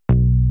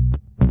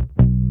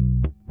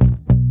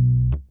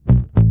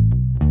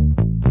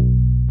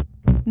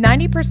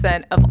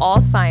90% of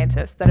all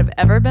scientists that have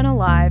ever been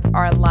alive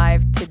are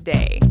alive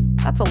today.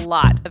 That's a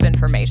lot of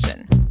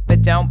information,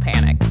 but don't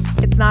panic.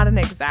 It's not an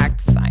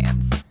exact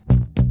science.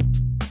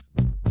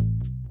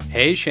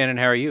 Hey, Shannon,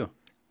 how are you?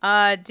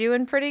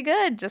 Doing pretty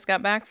good. Just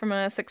got back from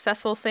a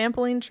successful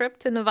sampling trip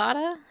to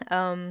Nevada.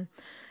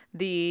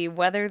 The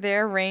weather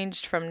there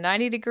ranged from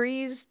 90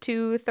 degrees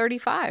to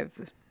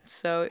 35.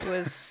 So it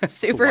was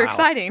super Wow.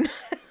 exciting.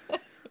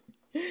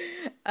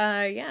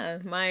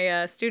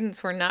 My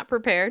students were not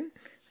prepared.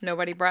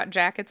 Nobody brought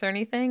jackets or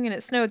anything, and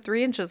it snowed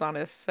 3 inches on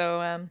us.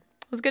 So it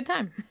was a good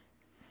time.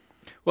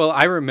 Well,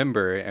 I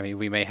remember,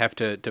 we may have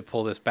to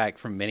pull this back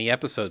from many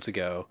episodes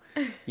ago,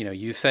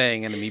 you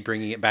saying and me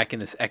bringing it back in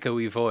this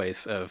echoey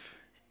voice of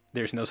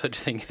there's no such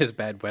thing as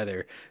bad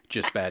weather,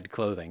 just bad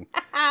clothing.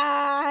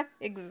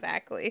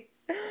 Exactly.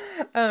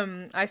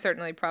 I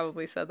certainly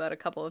probably said that a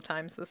couple of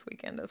times this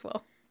weekend as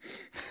well.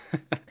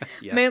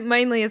 Yeah.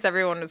 Mainly as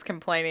everyone was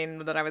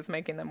complaining that I was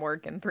making them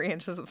work in 3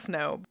 inches of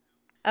snow.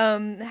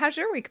 How's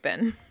your week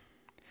been?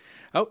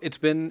 Oh, it's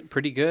been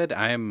pretty good.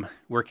 I'm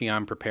working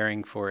on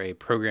preparing for a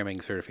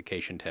programming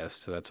certification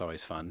test, so that's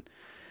always fun.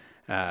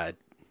 And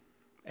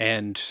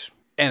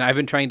I've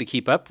been trying to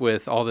keep up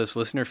with all this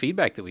listener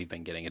feedback that we've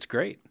been getting. It's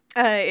great.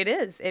 It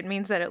is. It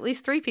means that at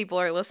least 3 people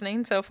are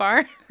listening so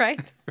far,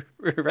 right?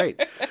 Right.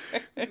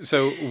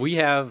 So we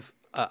have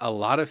a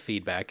lot of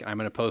feedback, and I'm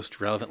going to post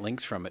relevant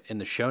links from it in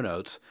the show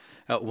notes.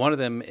 One of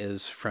them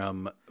is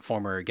from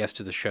former guest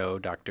of the show,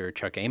 Dr.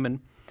 Chuck Amon,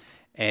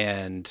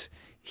 and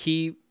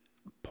he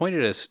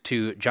pointed us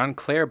to John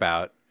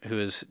Claerbout, who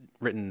has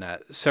written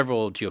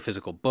several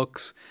geophysical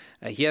books.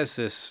 He has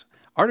this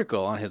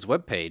article on his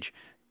webpage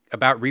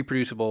about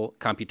reproducible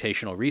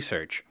computational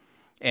research,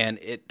 and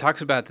it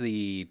talks about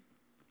the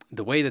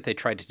way that they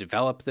tried to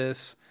develop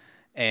this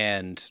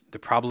and the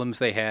problems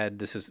they had.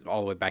 This is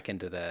all the way back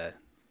into the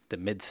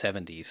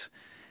mid-'70s,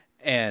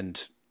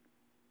 and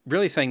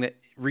really saying that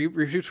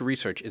reproducible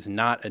research is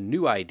not a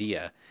new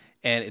idea,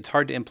 and it's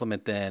hard to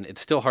implement then.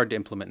 It's still hard to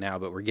implement now,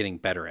 but we're getting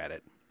better at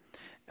it.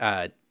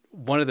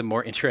 One of the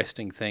more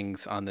interesting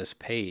things on this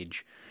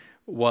page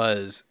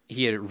was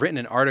he had written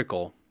an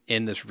article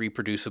in this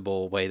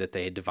reproducible way that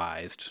they had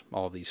devised,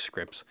 all of these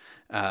scripts,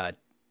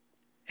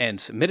 and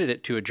submitted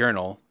it to a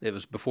journal. It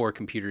was before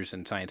Computers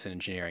in Science and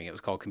Engineering. It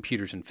was called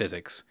Computers in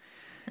Physics.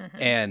 Mm-hmm.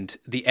 And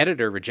the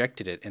editor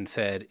rejected it and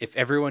said, if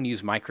everyone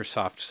used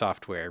Microsoft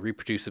software,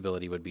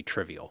 reproducibility would be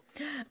trivial.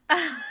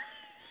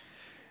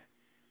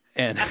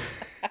 And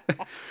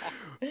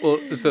well,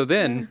 so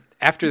then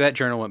after that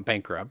journal went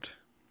bankrupt,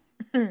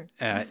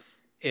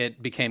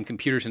 it became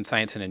Computers in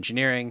Science and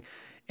Engineering.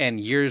 And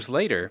years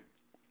later,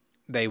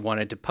 they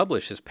wanted to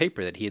publish this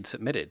paper that he had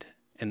submitted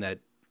and that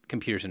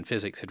Computers in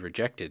Physics had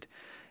rejected.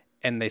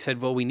 And they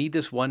said, well, we need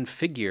this one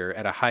figure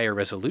at a higher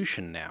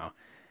resolution now.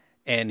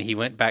 And he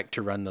went back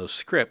to run those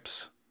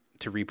scripts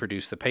to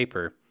reproduce the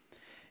paper.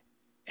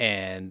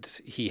 And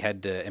he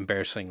had to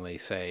embarrassingly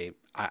say,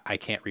 I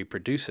can't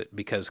reproduce it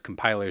because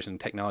compilers and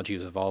technology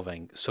was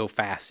evolving so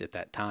fast at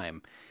that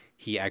time.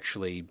 He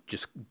actually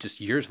just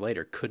years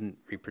later couldn't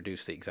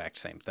reproduce the exact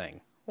same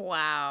thing.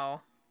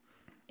 Wow.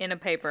 In a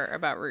paper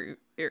about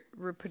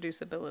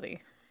reproducibility.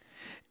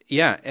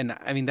 Yeah, and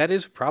that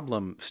is a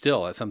problem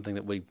still. That's something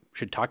that we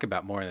should talk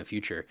about more in the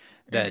future,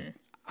 that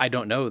I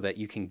don't know that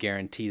you can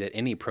guarantee that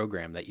any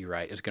program that you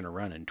write is going to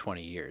run in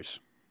 20 years.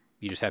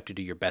 You just have to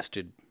do your best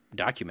to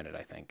document it,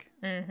 I think.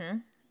 Mm-hmm.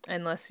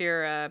 Unless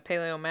you're a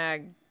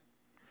PaleoMag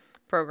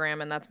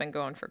program, and that's been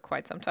going for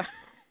quite some time.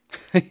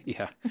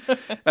 Yeah.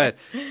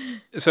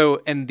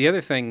 And the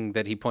other thing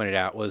that he pointed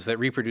out was that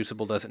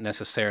reproducible doesn't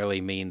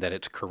necessarily mean that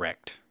it's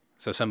correct.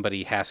 So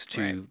somebody has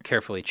to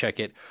carefully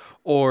check it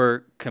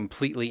or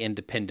completely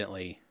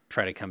independently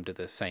try to come to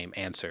the same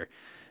answer.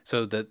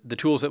 So the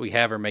tools that we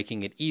have are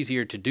making it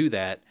easier to do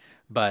that,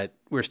 but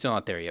we're still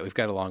not there yet. We've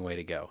got a long way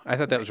to go. I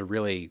thought that was a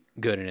really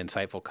good and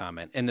insightful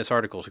comment. And this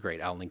article is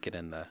great. I'll link it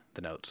in the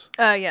notes.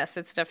 Yes,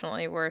 it's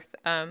definitely worth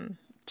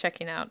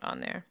checking out on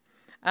there.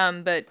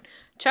 But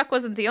Chuck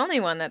wasn't the only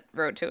one that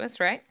wrote to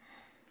us, right?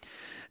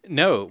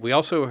 No, we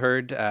also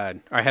heard,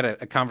 I had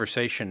a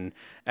conversation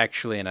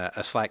actually in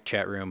a Slack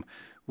chat room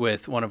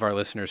with one of our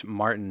listeners,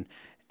 Martin,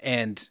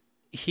 and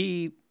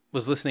he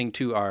was listening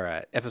to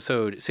our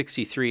episode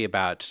 63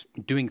 about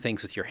doing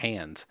things with your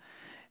hands.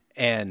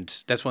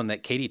 And that's one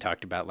that Katie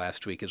talked about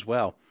last week as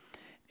well.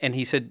 And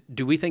he said,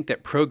 do we think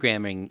that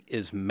programming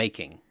is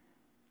making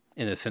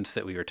in the sense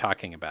that we were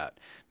talking about?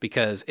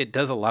 Because it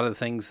does a lot of the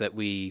things that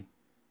we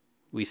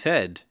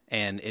said,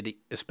 and it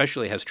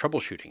especially has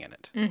troubleshooting in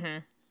it. Mm-hmm.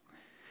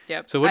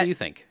 Yep. So what do you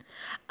think?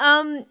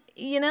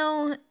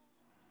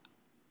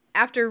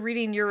 After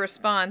reading your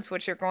response,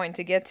 which you're going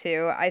to get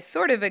to, I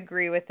sort of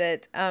agree with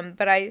it.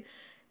 But I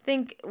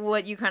think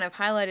what you kind of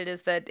highlighted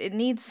is that it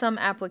needs some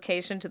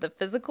application to the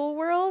physical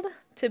world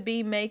to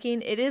be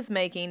making. It is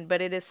making,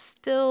 but it is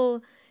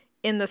still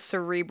in the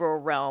cerebral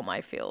realm,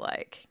 I feel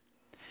like.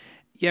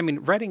 Yeah,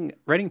 writing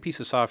a piece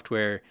of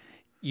software,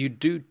 you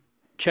do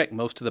check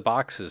most of the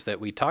boxes that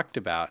we talked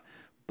about,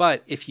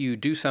 But if you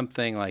do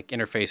something like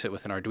interface it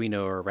with an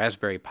Arduino or a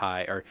Raspberry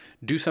Pi, or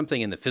do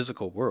something in the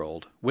physical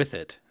world with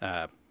it,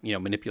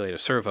 manipulate a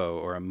servo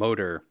or a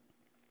motor,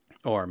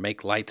 or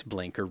make lights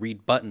blink or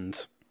read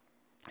buttons,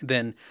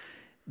 then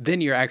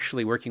you're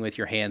actually working with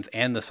your hands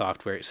and the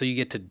software. So you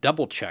get to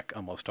double check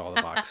almost all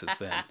the boxes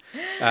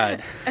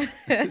then.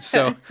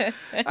 So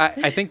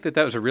I think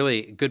that was a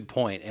really good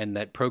point, and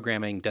that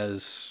programming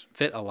does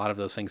fit a lot of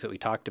those things that we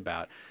talked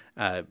about.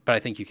 But I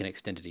think you can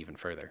extend it even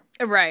further.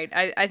 Right.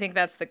 I think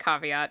that's the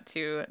caveat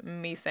to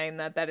me saying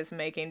that is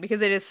making,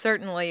 because it is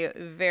certainly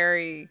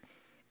very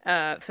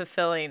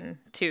fulfilling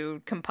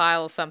to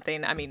compile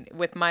something, I mean,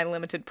 with my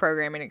limited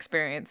programming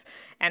experience,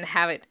 and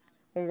have it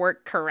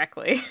work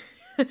correctly.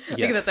 I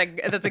think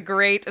that's a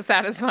great,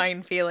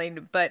 satisfying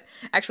feeling. But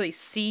actually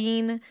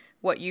seeing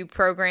what you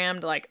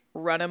programmed, like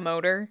run a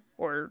motor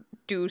or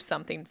do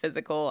something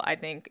physical, I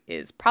think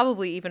is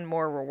probably even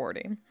more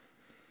rewarding.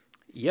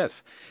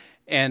 Yes.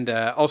 And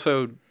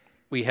also,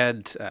 we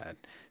had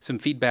some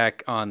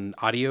feedback on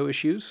audio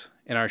issues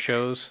in our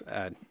shows,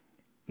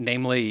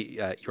 namely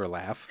your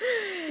laugh.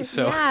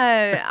 So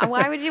yeah,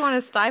 why would you want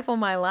to stifle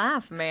my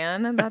laugh,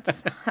 man?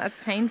 That's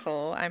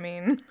painful. I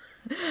mean,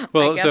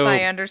 well, I guess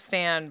I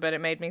understand, but it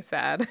made me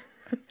sad.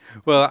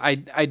 Well,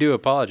 I do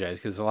apologize,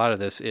 because a lot of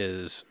this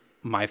is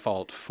my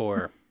fault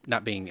for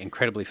not being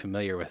incredibly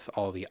familiar with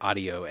all the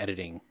audio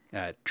editing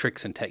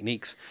tricks and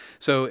techniques.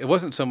 So it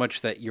wasn't so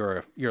much that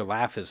your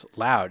laugh is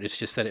loud; it's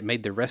just that it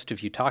made the rest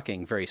of you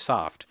talking very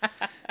soft.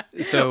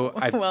 So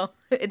well,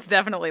 it's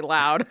definitely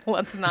loud.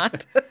 Let's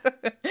not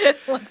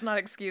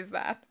excuse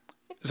that.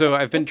 So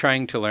I've been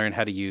trying to learn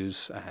how to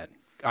use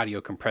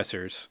audio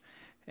compressors,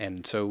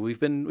 and so we've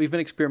been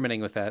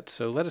experimenting with that.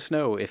 So let us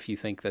know if you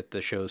think that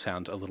the show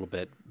sounds a little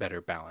bit better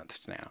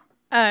balanced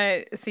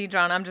now. See,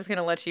 John, I'm just going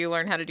to let you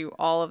learn how to do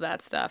all of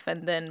that stuff,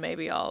 and then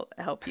maybe I'll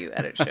help you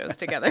edit shows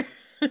together.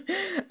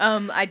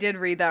 I did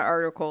read that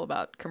article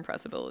about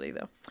compressibility,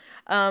 though.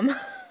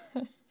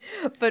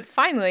 But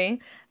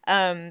finally,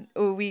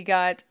 we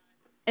got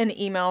an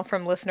email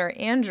from listener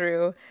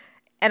Andrew,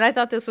 and I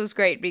thought this was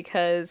great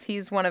because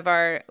he's one of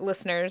our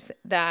listeners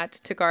that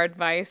took our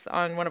advice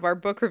on one of our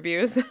book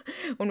reviews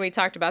when we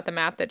talked about the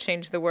map that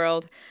changed the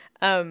world.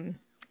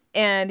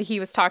 And he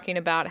was talking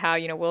about how,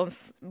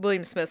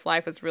 William Smith's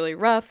life was really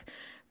rough,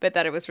 but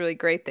that it was really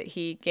great that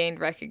he gained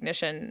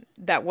recognition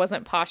that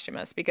wasn't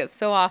posthumous, because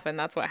so often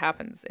that's what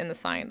happens in the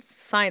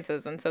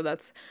sciences. And so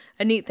that's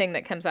a neat thing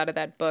that comes out of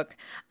that book.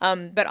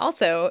 But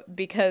also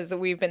because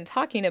we've been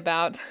talking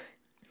about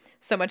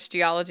so much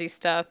geology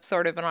stuff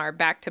sort of in our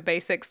back to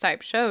basics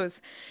type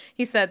shows,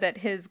 he said that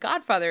his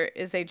godfather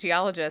is a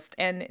geologist,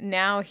 and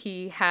now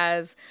he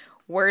has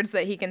words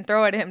that he can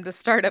throw at him to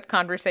start up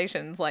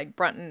conversations like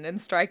Brunton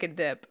and Strike and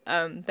Dip,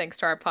 thanks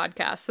to our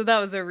podcast. So that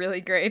was a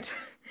really great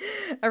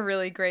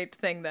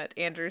thing that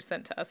Andrew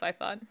sent to us, I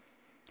thought.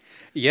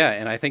 Yeah,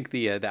 and I think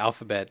the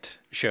alphabet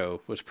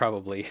show was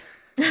probably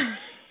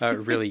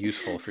really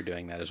useful for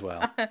doing that as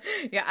well.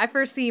 Yeah, I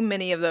foresee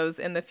many of those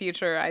in the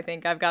future. I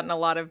think I've gotten a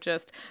lot of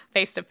just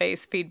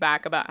face-to-face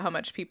feedback about how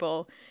much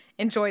people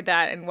enjoyed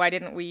that, and why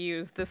didn't we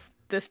use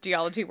this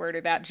geology word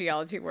or that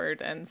geology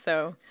word. And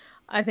so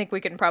I think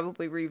we can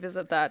probably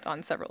revisit that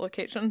on several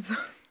occasions.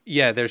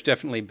 Yeah, there's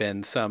definitely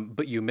been some,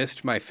 but you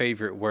missed my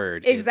favorite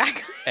word.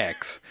 Exactly. It's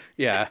X.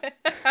 Yeah.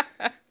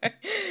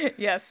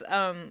 Yes.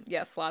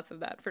 Yes, lots of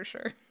that for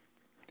sure.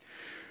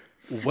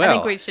 Well, I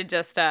think we should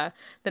just, the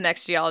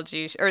next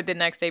geology or the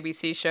next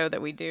ABC show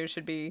that we do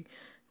should be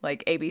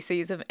like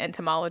ABCs of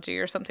entomology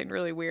or something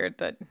really weird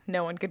that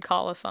no one could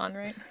call us on,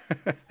 right?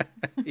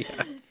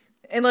 Yeah.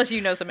 Unless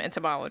you know some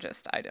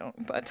entomologist. I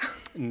don't, but.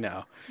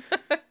 No.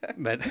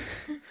 But.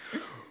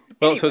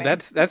 Well, Anyway. So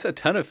that's a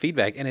ton of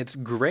feedback, and it's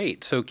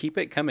great. So keep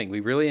it coming. We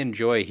really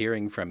enjoy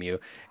hearing from you,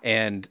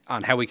 and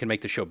on how we can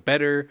make the show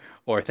better,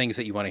 or things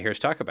that you want to hear us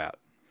talk about.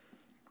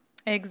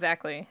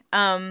 Exactly.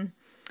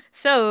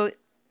 So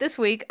this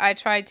week I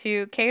tried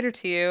to cater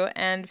to you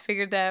and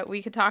figured that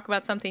we could talk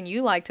about something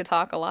you like to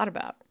talk a lot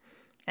about,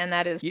 and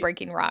that is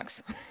breaking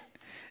rocks.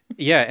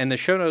 Yeah, and the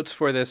show notes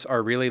for this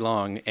are really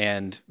long,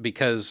 and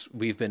because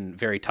we've been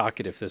very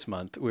talkative this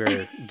month,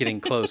 we're getting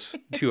close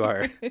to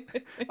our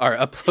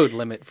upload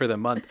limit for the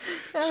month.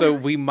 So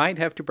we might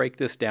have to break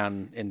this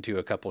down into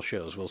a couple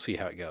shows. We'll see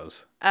how it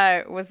goes.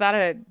 Was that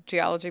a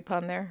geology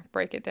pun there?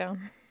 Break it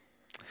down.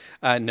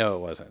 No, it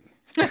wasn't.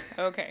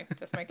 Okay,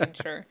 just making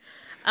sure.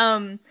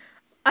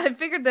 I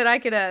figured that I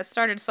could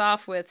start us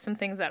off with some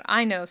things that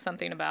I know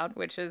something about,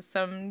 which is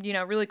some,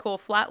 really cool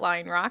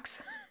flat-lying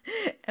rocks.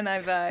 And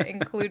I've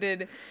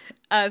included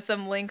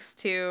some links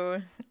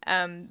to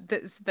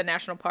the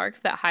national parks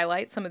that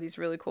highlight some of these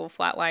really cool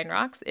flat-lying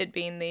rocks, it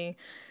being the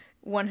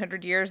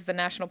 100 years of the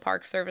National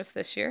Park Service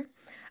this year.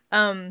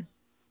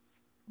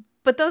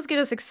 But those get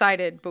us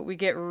excited, but we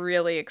get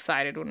really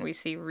excited when we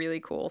see really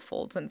cool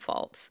folds and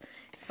faults.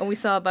 And we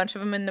saw a bunch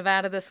of them in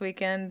Nevada this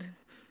weekend.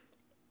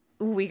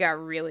 We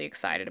got really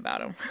excited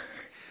about them.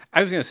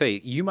 I was going to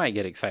say, you might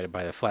get excited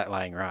by the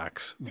flat-lying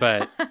rocks,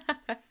 but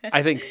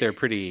I think they're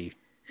pretty,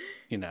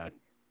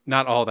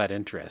 not all that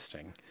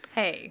interesting.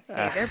 Hey,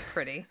 they're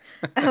pretty.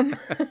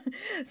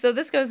 So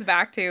this goes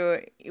back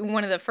to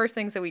one of the first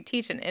things that we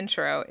teach in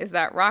intro is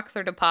that rocks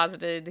are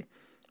deposited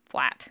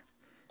flat.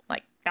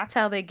 Like, that's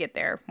how they get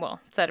there.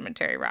 Well,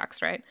 sedimentary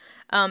rocks, right?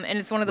 And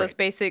it's one of those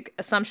basic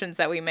assumptions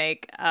that we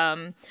make.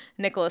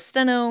 Nicholas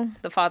Steno,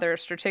 the father of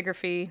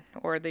stratigraphy,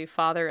 or the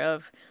father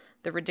of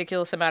the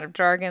ridiculous amount of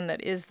jargon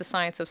that is the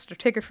science of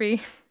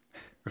stratigraphy,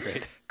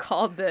 Right.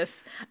 called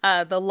this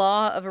the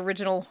law of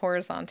original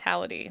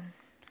horizontality.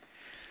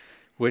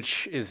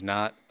 Which is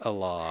not a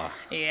law.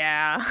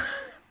 Yeah.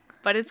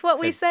 But it's what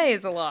we say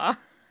is a law.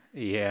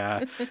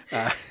 Yeah.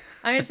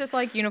 I mean, it's just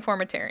like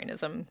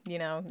uniformitarianism, you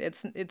know.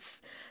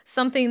 It's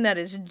something that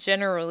is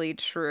generally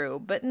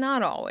true, but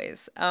not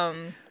always.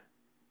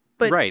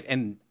 But right.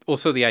 And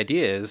also the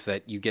idea is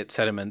that you get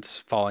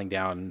sediments falling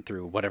down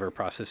through whatever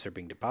process they're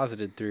being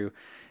deposited through.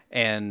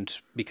 And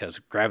because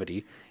of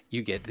gravity,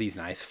 you get these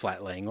nice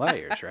flat laying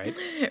layers, right?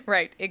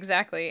 right,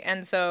 exactly.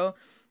 And so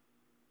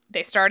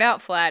they start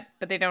out flat,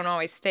 but they don't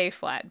always stay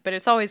flat. But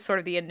it's always sort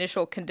of the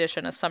initial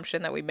condition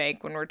assumption that we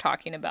make when we're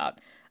talking about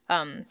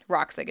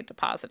rocks that get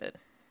deposited.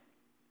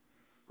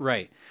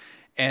 Right.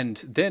 And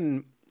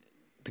then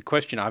the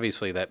question,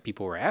 obviously, that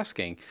people were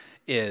asking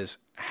is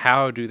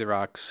how do the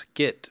rocks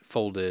get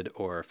folded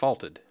or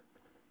faulted?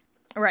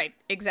 Right,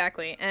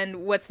 exactly.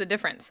 And what's the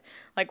difference?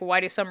 Like, why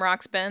do some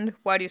rocks bend?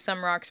 Why do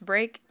some rocks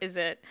break? Is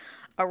it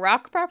a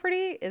rock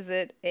property? Is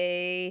it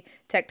a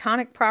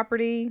tectonic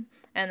property?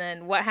 And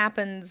then what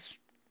happens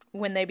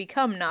when they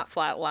become not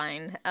flat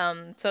line?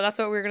 So that's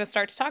what we're going to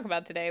start to talk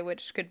about today,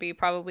 which could be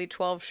probably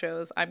 12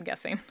 shows, I'm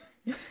guessing.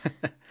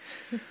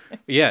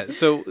 Yeah.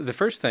 So the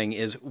first thing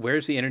is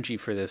where's the energy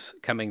for this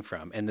coming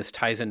from? And this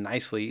ties in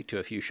nicely to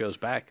a few shows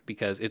back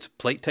because it's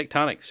plate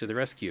tectonics to the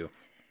rescue.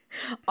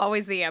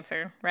 Always the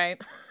answer,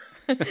 right?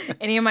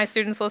 Any of my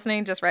students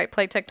listening, just write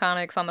plate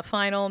tectonics on the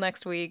final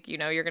next week. You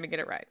know you're going to get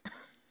it right.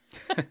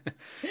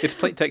 It's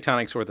plate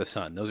tectonics or the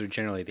sun. Those are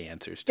generally the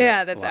answers to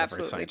Yeah, that's a lot of our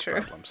absolutely science true.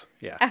 problems.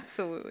 Yeah.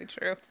 Absolutely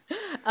true.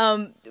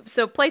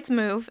 So plates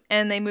move,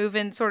 and they move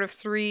in sort of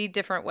three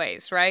different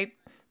ways, right?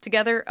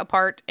 Together,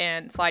 apart,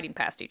 and sliding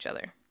past each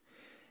other.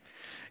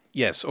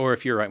 Yes. Or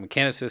if you're a right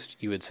mechanicist,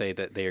 you would say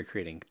that they are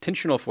creating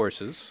tensional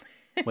forces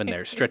when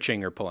they're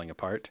stretching or pulling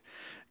apart,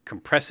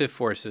 compressive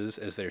forces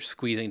as they're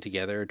squeezing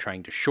together,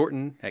 trying to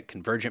shorten at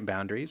convergent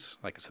boundaries,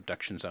 like a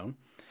subduction zone,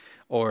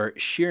 or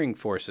shearing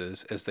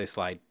forces as they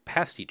slide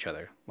past each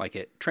other, like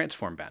at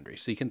transform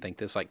boundaries. So you can think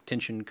this like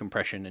tension,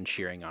 compression, and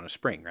shearing on a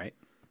spring, right?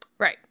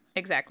 Right,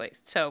 exactly.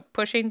 So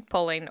pushing,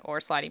 pulling,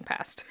 or sliding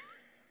past.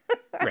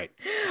 Right.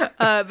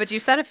 But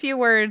you've said a few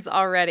words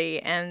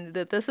already, and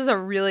that this is a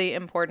really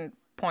important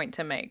point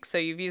to make. So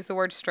you've used the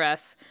word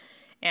stress,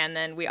 and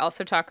then we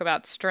also talk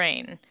about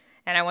strain.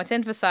 And I want to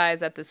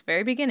emphasize at this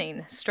very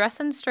beginning, stress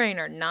and strain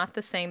are not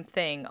the same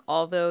thing,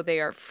 although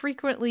they are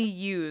frequently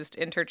used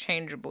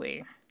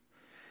interchangeably.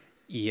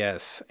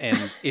 Yes,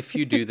 and if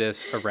you do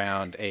this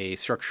around a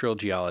structural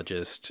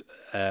geologist,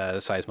 a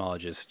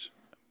seismologist,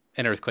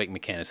 an earthquake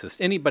mechanicist,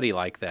 anybody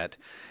like that,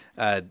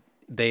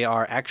 they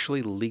are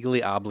actually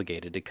legally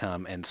obligated to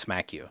come and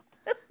smack you.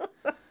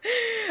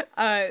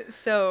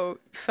 So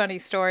funny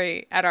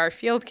story at our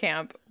field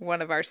camp,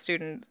 one of our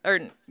students,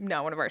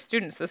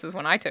 this is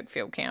when I took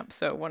field camp.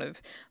 So one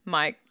of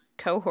my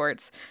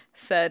cohorts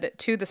said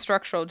to the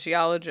structural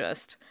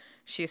geologist,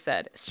 she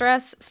said,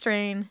 stress,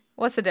 strain,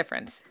 what's the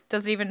difference?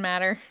 Does it even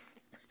matter?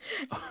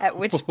 At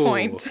which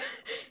point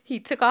he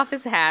took off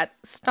his hat,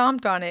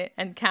 stomped on it,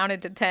 and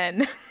counted to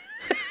 10.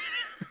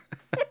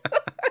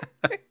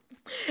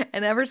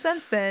 And ever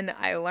since then,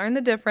 I learned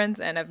the difference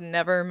and have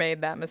never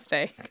made that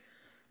mistake.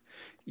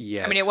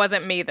 Yes. I mean, it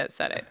wasn't me that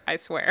said it, I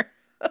swear.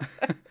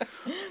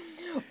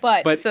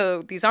 But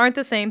so these aren't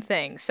the same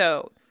thing.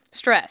 So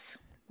stress,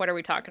 what are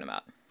we talking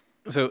about?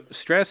 So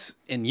stress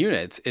in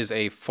units is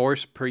a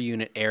force per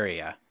unit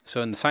area.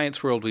 So in the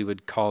science world, we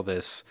would call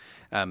this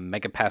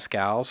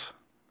megapascals.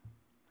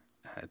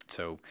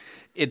 So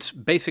it's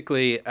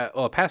basically,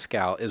 a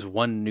Pascal is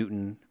 1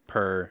 Newton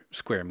per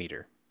square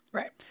meter.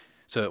 Right.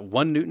 So at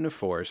 1 Newton of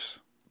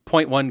force,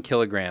 0.1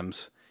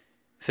 kilograms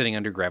sitting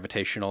under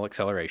gravitational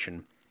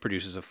acceleration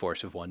produces a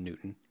force of 1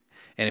 Newton.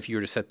 And if you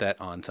were to set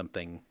that on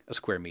something, a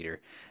square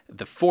meter,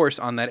 the force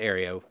on that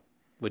area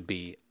would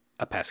be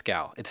a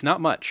Pascal. It's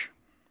not much.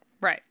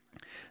 Right.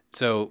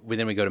 So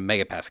then we go to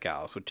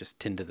megapascals, which is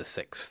 10 to the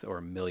 6th or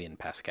a million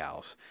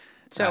pascals.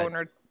 So when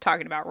we're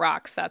talking about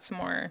rocks, that's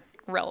more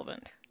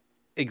relevant.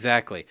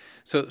 Exactly.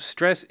 So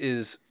stress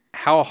is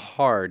how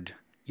hard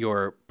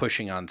you're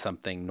pushing on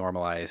something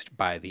normalized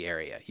by the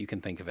area. You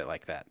can think of it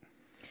like that.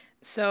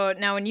 So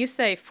now when you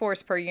say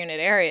force per unit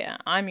area,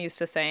 I'm used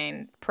to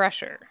saying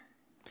pressure.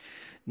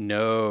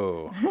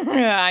 No.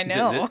 I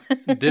know.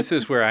 This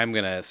is where I'm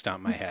going to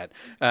stomp my hat.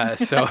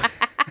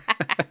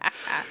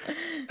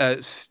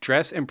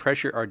 Stress and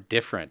pressure are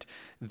different.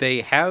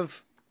 They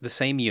have the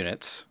same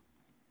units.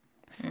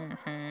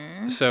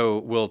 Mm-hmm. So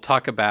we'll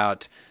talk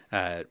about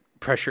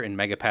pressure in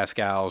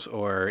megapascals,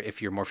 or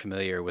if you're more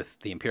familiar with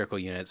the empirical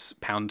units,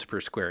 pounds per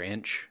square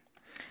inch.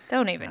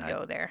 Don't even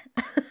go there.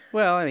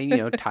 Well, I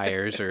mean,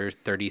 tires are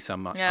 30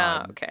 some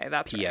Yeah, okay,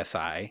 that's right.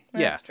 PSI.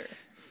 That's true.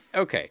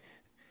 Okay.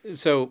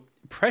 So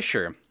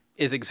pressure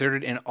is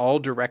exerted in all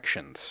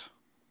directions,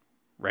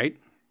 right?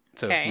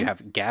 So if Okay. you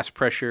have gas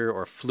pressure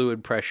or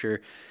fluid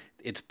pressure,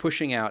 it's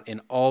pushing out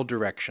in all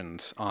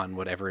directions on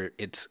whatever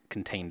it's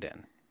contained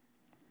in.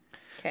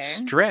 Okay.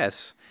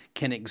 Stress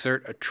can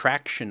exert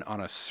attraction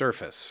on a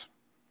surface.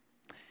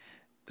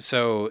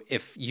 So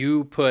if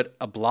you put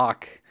a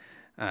block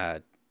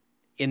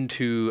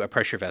into a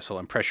pressure vessel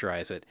and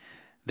pressurize it,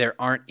 there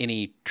aren't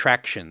any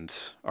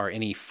tractions or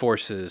any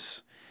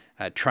forces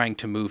trying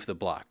to move the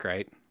block,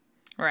 right?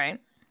 Right.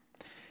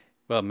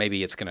 Well,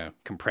 maybe it's going to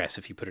compress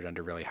if you put it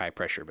under really high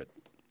pressure, but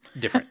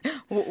different.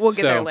 We'll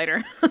get there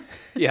later.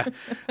 Yeah.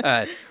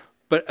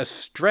 But a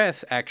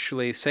stress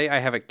actually, say I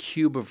have a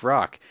cube of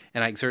rock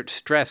and I exert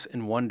stress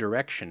in one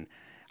direction,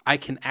 I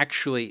can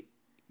actually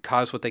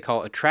cause what they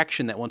call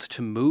attraction that wants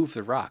to move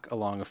the rock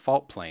along a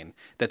fault plane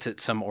that's at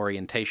some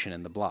orientation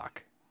in the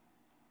block.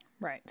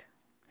 Right.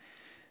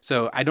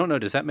 So I don't know.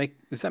 Does that make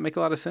a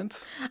lot of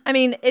sense? I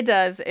mean, it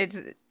does.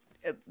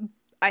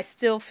 I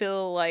still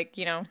feel like,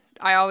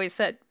 I always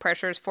said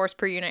pressure is force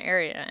per unit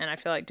area. And I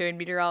feel like doing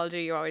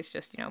meteorology, you always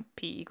just,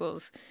 P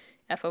equals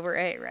F over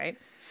A, right?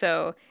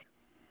 So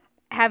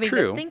having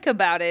to think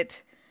about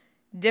it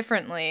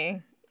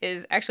differently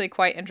is actually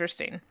quite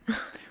interesting.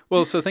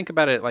 Well, so think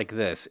about it like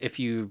this.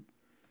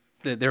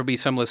 There'll be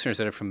some listeners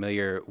that are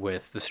familiar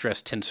with the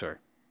stress tensor.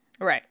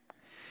 Right.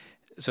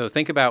 So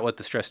think about what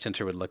the stress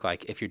tensor would look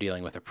like if you're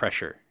dealing with a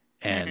pressure,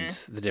 and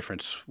the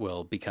difference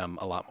will become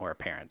a lot more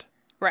apparent.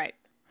 Right.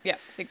 Yeah,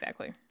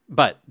 exactly.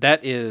 But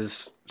that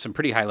is some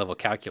pretty high-level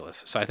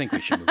calculus, so I think we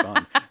should move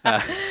on.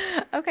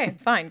 Okay,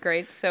 fine,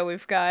 great. So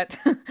we've got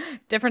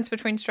difference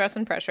between stress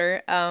and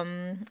pressure,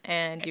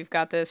 and you've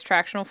got this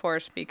tractional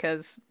force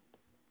because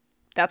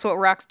that's what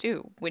rocks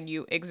do when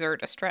you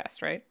exert a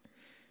stress, right?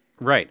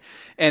 Right.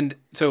 And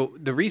so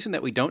the reason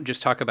that we don't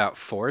just talk about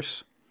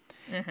force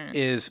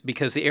is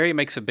because the area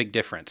makes a big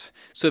difference.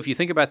 So if you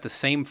think about the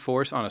same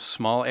force on a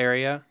small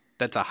area,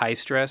 that's a high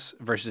stress,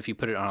 versus if you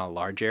put it on a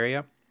large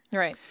area.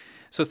 Right.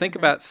 So think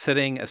about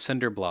setting a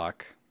cinder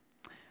block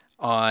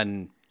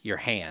on your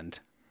hand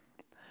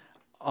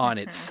on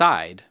its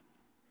side.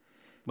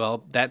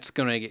 Well, that's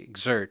going to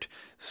exert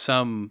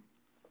some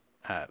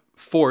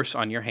force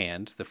on your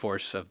hand, the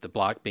force of the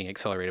block being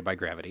accelerated by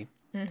gravity.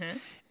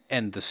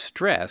 And the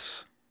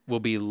stress will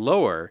be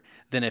lower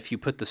than if you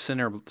put the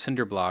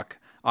cinder block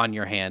on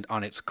your hand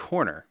on its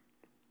corner.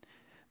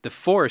 The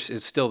force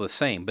is still the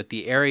same, but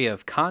the area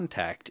of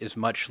contact is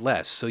much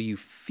less, so you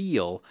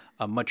feel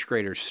a much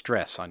greater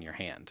stress on your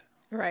hand.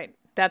 Right.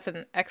 That's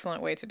an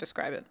excellent way to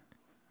describe it.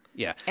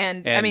 Yeah.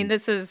 And I mean,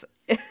 this is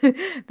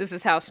this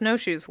is how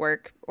snowshoes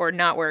work or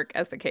not work,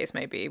 as the case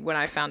may be, when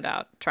I found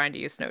out trying to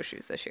use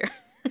snowshoes this year.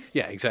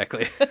 Yeah,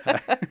 exactly.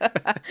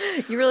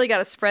 You really got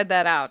to spread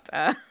that out,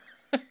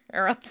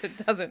 or else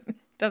it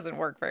doesn't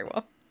work very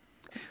well.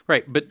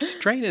 Right, but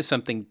strain is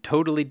something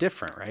totally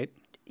different, right?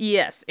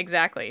 Yes,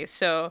 exactly.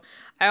 So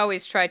I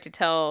always try to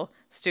tell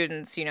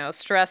students,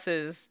 stress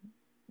is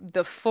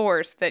the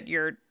force that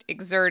you're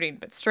exerting,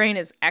 but strain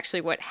is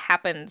actually what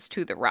happens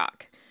to the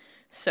rock.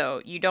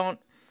 So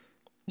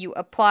you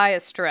apply a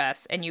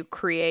stress and you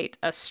create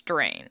a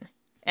strain.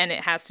 And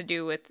it has to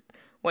do with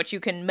what you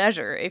can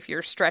measure if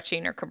you're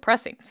stretching or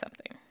compressing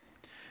something.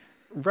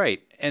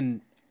 Right.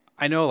 And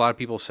I know a lot of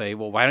people say,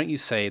 well, why don't you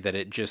say that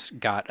it just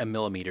got a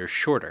millimeter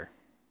shorter?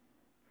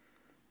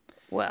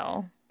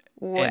 Well,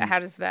 how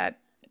does that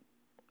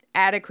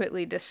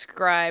adequately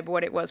describe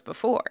what it was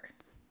before?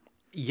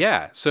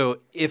 Yeah. So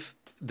if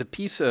the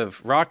piece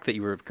of rock that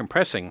you were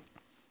compressing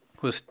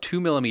was 2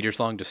 millimeters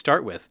long to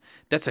start with,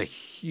 that's a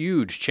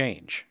huge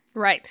change.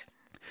 Right.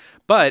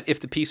 But if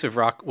the piece of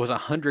rock was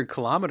 100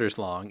 kilometers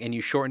long and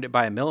you shortened it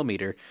by a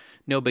millimeter,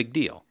 no big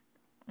deal.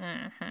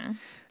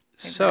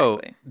 So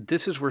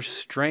this is where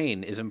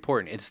strain is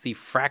important. It's the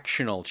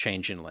fractional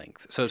change in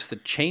length. So it's the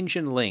change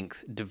in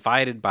length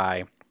divided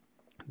by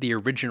the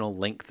original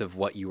length of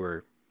what you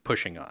were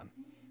pushing on.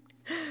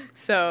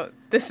 So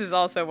this is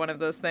also one of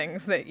those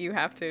things that you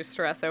have to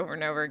stress over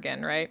and over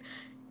again, right?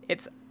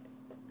 It's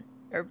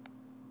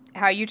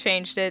how you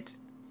changed it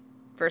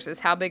versus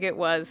how big it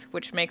was,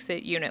 which makes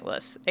it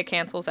unitless. It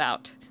cancels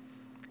out.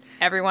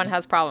 Everyone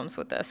has problems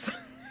with this.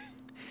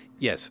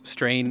 Yes,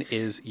 strain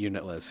is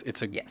unitless.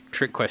 It's a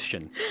trick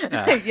question.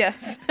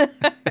 Yes,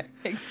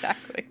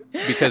 exactly.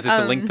 Because it's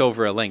a length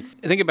over a length.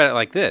 Think about it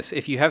like this.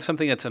 If you have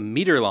something that's a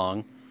meter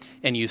long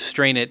and you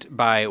strain it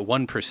by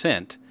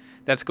 1%,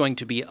 that's going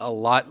to be a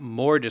lot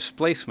more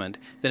displacement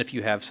than if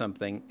you have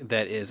something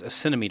that is a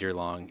centimeter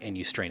long and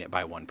you strain it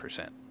by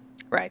 1%.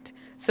 Right.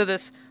 So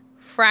this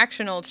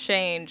fractional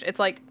change, it's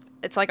like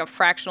a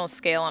fractional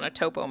scale on a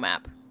topo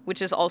map,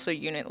 which is also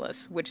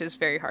unitless, which is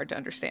very hard to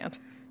understand.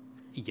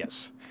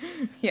 Yes.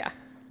 Yeah.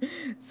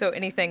 So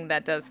anything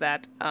that does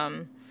that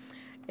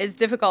is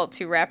difficult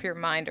to wrap your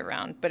mind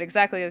around. But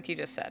exactly like you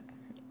just said,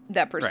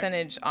 that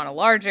percentage on a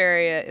large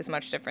area is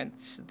much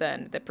different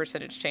than the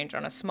percentage change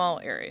on a small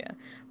area.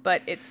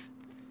 But it's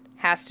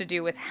has to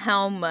do with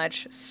how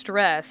much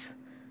stress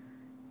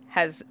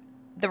has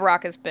the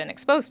rock has been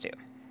exposed to.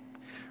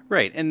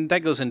 Right, and that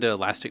goes into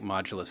elastic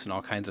modulus and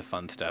all kinds of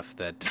fun stuff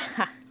that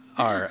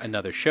are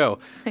another show.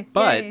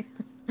 But Yay.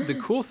 the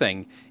cool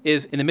thing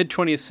is, in the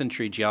mid-20th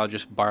century,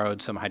 geologists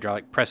borrowed some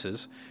hydraulic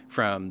presses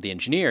from the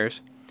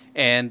engineers,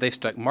 and they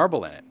stuck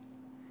marble in it.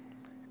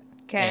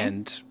 Okay.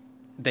 And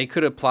they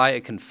could apply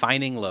a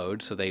confining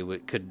load, so they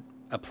could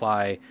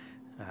apply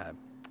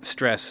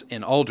stress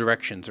in all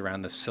directions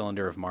around the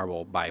cylinder of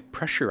marble by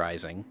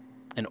pressurizing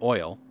an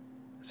oil.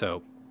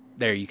 So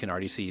there you can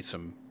already see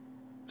some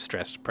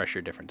stress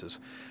pressure differences.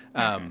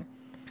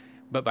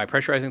 But by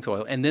pressurizing the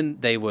oil, and then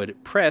they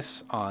would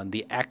press on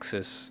the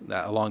axis,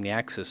 along the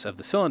axis of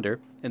the cylinder,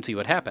 and see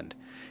what happened.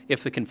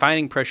 If the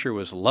confining pressure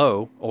was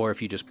low, or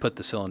if you just put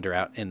the cylinder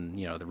out in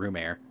the room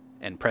air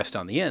and pressed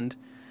on the end,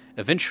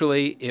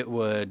 eventually it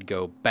would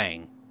go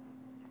bang,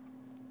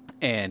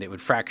 and it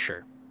would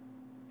fracture.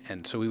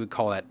 And so we would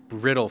call that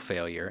brittle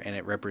failure, and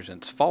it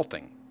represents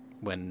faulting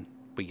when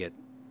we get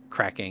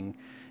cracking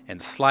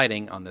and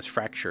sliding on this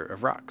fracture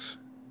of rocks.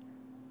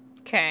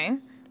 Okay.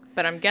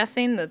 But I'm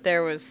guessing that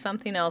there was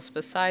something else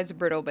besides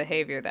brittle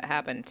behavior that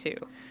happened too.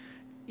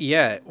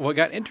 Yeah, what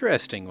got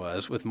interesting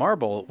was, with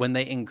marble, when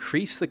they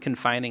increased the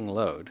confining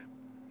load,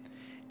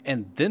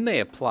 and then they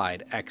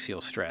applied axial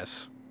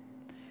stress,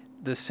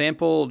 the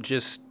sample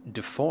just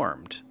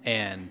deformed,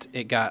 and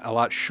it got a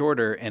lot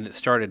shorter, and it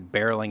started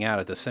barreling out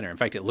at the center. In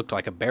fact, it looked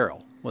like a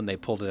barrel when they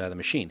pulled it out of the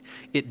machine.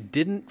 It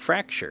didn't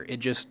fracture. It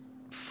just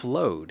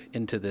flowed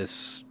into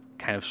this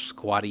kind of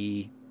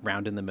squatty,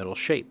 round-in-the-middle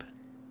shape.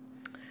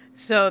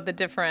 So the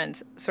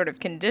different sort of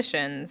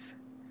conditions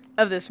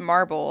of this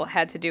marble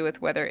had to do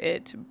with whether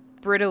it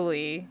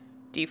brittly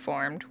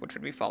deformed, which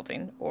would be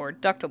faulting, or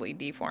ductily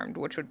deformed,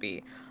 which would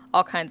be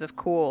all kinds of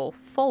cool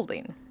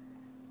folding.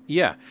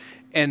 Yeah,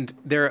 and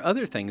there are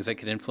other things that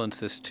could influence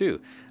this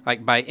too.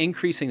 Like by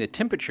increasing the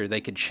temperature,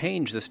 they could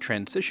change this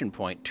transition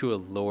point to a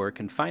lower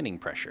confining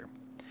pressure.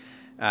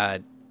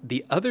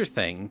 The other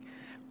thing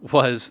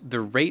was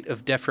the rate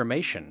of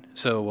deformation,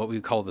 so what we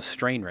call the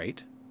strain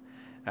rate,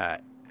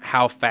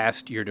 how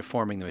fast you're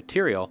deforming the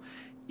material.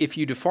 If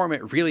you deform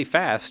it really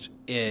fast,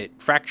 it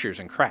fractures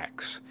and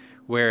cracks.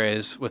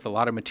 Whereas with a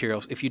lot of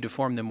materials, if you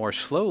deform them more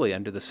slowly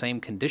under the same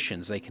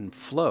conditions, they can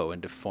flow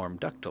and deform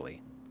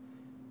ductily.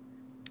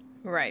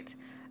 Right.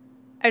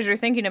 As you're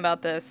thinking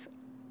about this,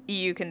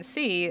 you can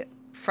see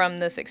from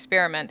this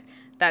experiment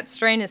that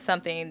strain is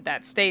something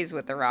that stays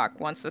with the rock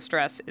once the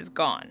stress is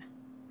gone.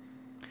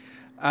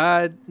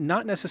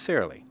 Not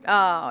necessarily.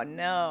 Oh,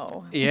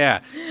 no. Yeah.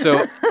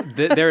 So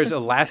there is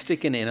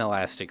elastic and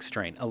inelastic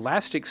strain.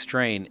 Elastic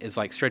strain is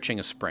like stretching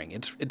a spring.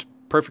 It's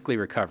perfectly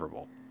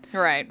recoverable.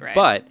 Right.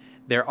 But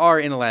there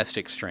are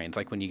inelastic strains,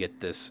 like when you get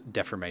this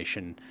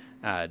deformation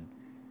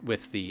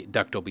with the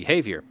ductile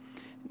behavior.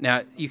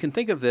 Now, you can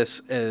think of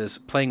this as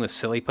playing with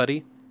silly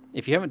putty.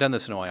 If you haven't done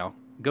this in a while,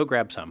 go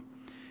grab some.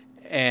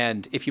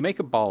 And if you make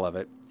a ball of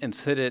it and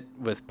sit it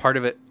with part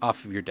of it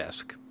off of your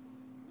desk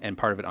and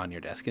part of it on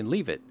your desk and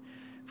leave it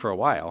for a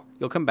while,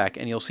 you'll come back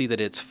and you'll see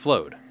that it's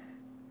flowed.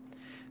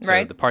 So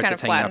right. the part kind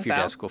that's of hanging off your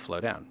out. desk will flow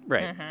down.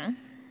 Right. Mm-hmm.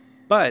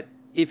 But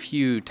if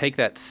you take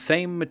that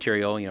same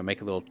material,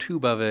 make a little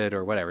tube of it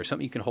or whatever,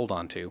 something you can hold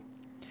on to,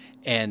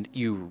 and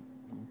you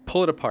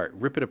pull it apart,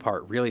 rip it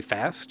apart really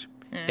fast,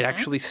 it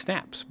actually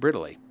snaps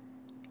brittly.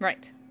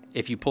 Right.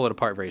 If you pull it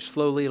apart very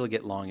slowly, it'll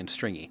get long and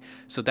stringy.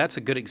 So that's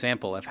a good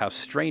example of how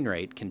strain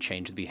rate can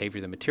change the behavior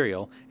of the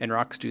material, and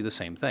rocks do the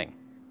same thing.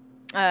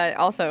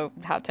 Also,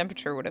 how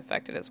temperature would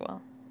affect it as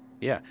well.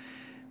 Yeah.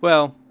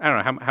 Well, I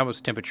don't know. How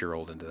was temperature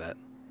rolled into that?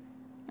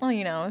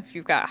 Well, if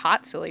you've got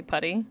hot silly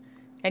putty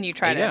and you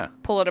try to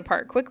pull it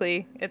apart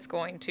quickly, it's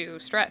going to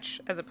stretch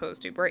as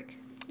opposed to break.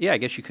 Yeah, I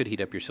guess you could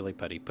heat up your silly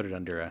putty, put it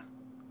under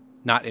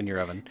not in your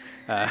oven.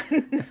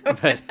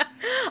 But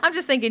I'm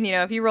just thinking,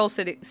 if you roll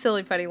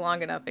silly putty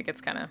long enough, it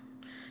gets kind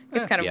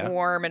of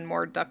warm and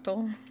more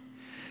ductile.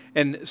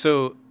 And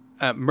so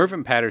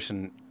Mervyn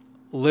Patterson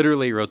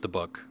literally wrote the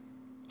book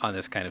on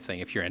this kind of thing,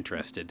 if you're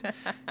interested.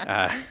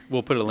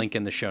 We'll put a link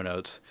in the show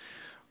notes.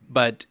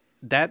 But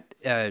that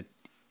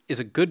is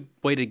a good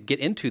way to get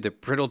into the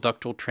brittle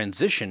ductile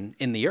transition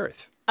in the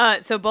earth.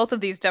 So both of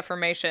these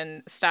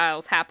deformation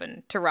styles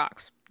happen to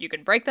rocks. You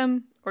can break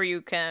them, or you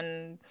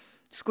can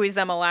squeeze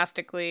them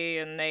elastically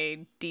and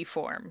they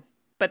deform.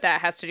 But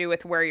that has to do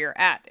with where you're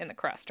at in the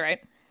crust,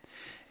 right?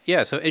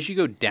 Yeah, so as you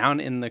go down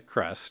in the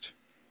crust,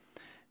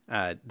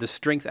 the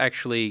strength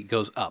actually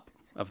goes up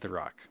of the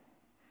rock.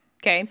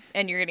 Okay,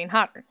 and you're getting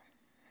hotter.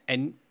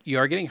 And you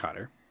are getting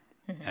hotter.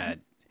 Mm-hmm.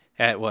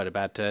 At what,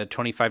 about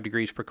 25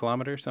 degrees per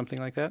kilometer, something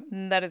like that?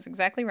 That is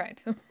exactly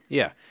right.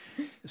 Yeah.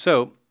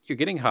 So you're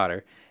getting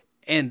hotter.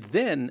 And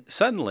then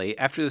suddenly,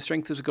 after the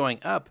strength is going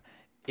up,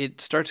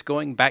 it starts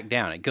going back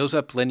down. It goes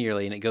up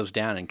linearly and it goes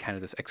down in kind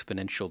of this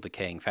exponential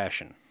decaying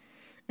fashion.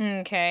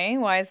 Okay,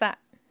 why is that?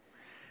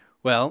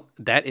 Well,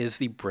 that is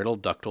the brittle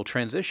ductile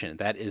transition.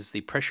 That is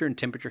the pressure and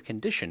temperature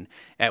condition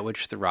at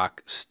which the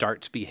rock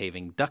starts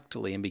behaving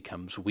ductily and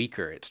becomes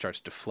weaker. It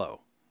starts to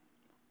flow.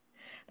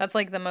 That's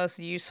like the most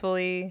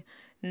usefully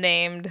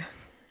named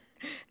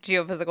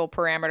geophysical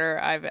parameter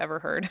I've ever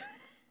heard.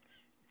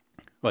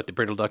 What, the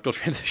brittle ductile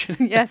transition?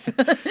 Yes.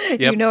 Yep.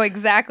 You know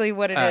exactly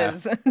what it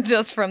is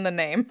just from the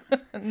name,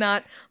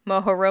 not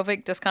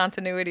Mohorovic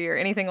discontinuity or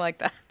anything like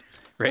that.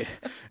 Right.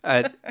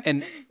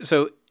 And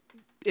so,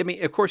 I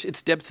mean, of course,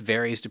 its depth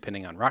varies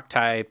depending on rock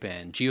type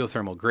and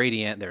geothermal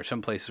gradient. There are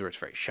some places where it's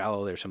very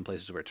shallow. There are some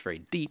places where it's very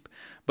deep.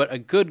 But a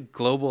good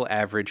global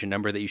average, a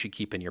number that you should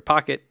keep in your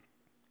pocket,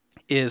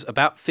 is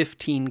about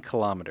 15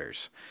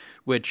 kilometers,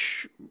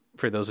 which,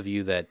 for those of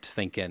you that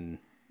think in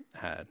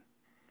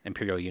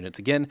imperial units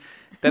again,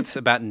 that's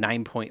about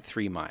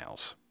 9.3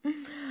 miles.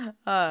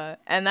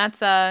 And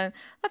that's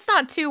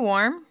not too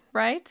warm,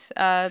 right?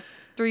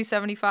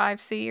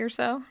 375 C or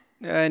so.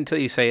 Until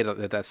you say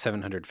that that's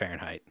 700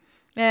 Fahrenheit.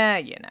 Yeah,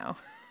 you know.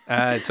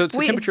 So it's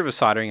the temperature of a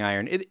soldering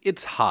iron.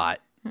 It's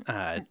hot.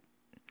 But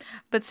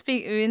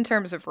in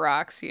terms of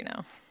rocks, you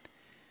know.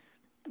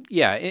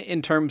 Yeah,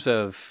 in terms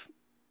of,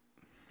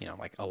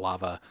 like a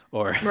lava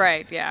or...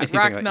 Right, yeah. anything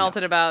Rocks like, melt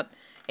at about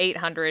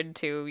 800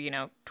 to,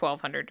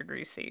 1200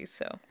 degrees C,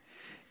 so...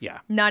 Yeah.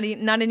 Not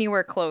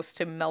anywhere close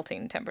to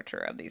melting temperature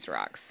of these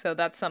rocks, so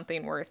that's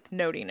something worth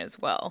noting as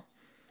well.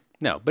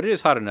 No, but it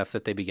is hot enough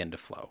that they begin to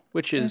flow,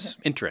 which is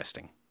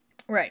interesting.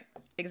 Right,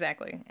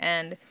 exactly.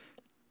 And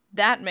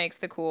that makes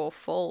the cool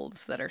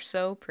folds that are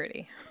so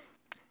pretty.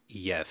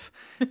 Yes.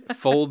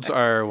 Folds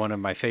are one of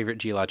my favorite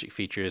geologic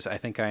features. I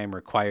think I am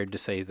required to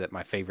say that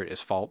my favorite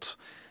is faults,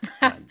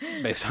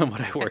 based on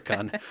what I work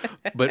on.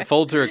 But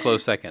folds are a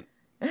close second.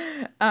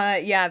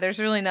 Yeah, there's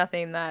really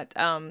nothing that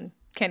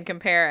can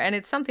compare. And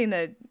it's something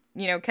that,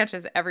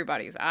 catches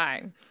everybody's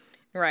eye,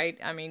 right?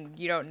 I mean,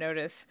 you don't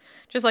notice,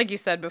 just like you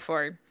said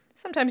before,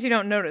 sometimes you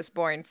don't notice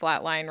boring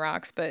flatline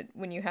rocks, but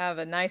when you have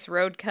a nice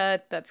road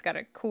cut that's got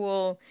a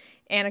cool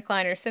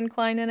anticline or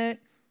syncline in it,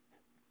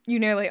 you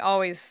nearly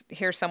always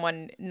hear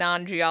someone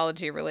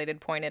non-geology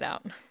related point it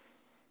out.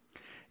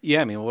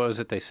 Yeah, I mean, what was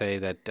it they say,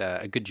 that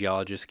a good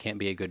geologist can't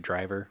be a good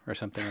driver or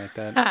something like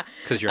that?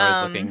 Because you're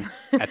always looking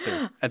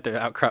at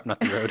the outcrop, not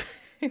the road.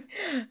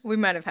 We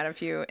might have had a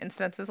few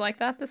instances like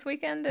that this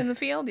weekend in the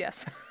field,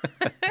 yes.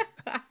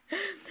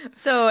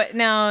 So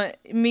now,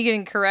 me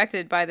getting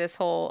corrected by this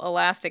whole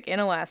elastic,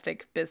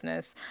 inelastic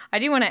business, I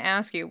do want to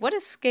ask you, what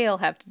does scale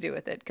have to do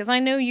with it? Because I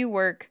know you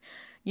work,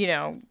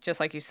 just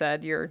like you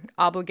said, you're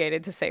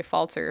obligated to say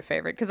faults are your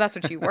favorite because that's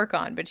what you work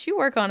on, but you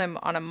work on them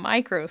on a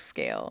micro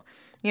scale.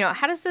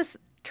 How does this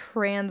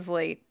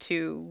translate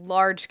to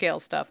large scale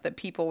stuff that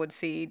people would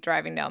see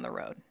driving down the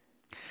road?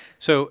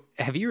 So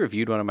have you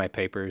reviewed one of my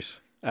papers?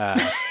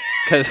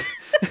 Because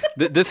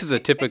this is a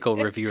typical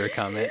reviewer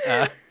comment.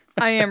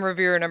 I am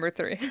reviewer number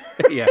 3.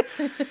 Yeah.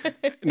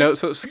 No,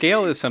 so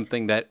scale is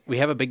something that we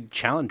have a big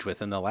challenge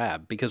with in the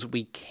lab because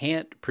we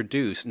can't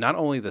produce not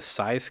only the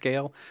size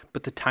scale,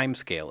 but the time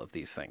scale of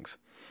these things.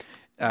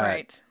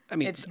 Right. I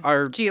mean, it's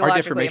our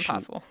geologically deformation,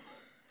 impossible.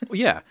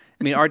 Yeah.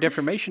 I mean, our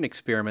deformation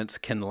experiments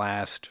can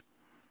last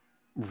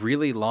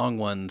really long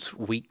ones,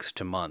 weeks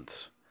to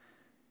months.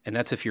 And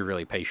that's if you're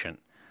really patient.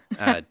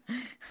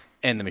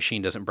 And the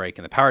machine doesn't break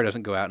and the power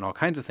doesn't go out and all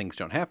kinds of things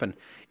don't happen.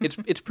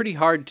 It's pretty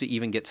hard to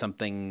even get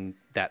something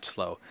that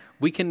slow.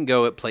 We can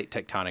go at plate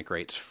tectonic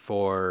rates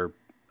for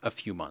a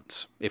few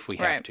months if we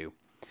have to.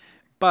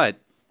 But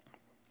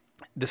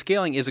the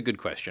scaling is a good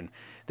question.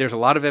 There's a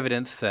lot of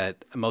evidence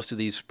that most of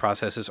these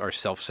processes are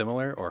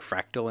self-similar or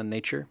fractal in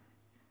nature.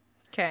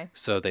 Okay.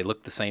 So they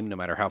look the same no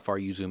matter how far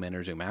you zoom in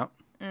or zoom out.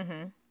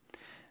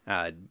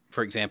 Mm-hmm.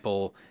 For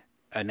example,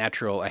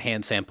 a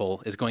hand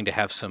sample is going to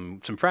have some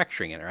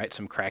fracturing in it, right?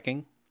 Some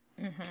cracking.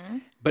 Mm-hmm.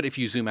 But if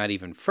you zoom out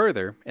even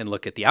further and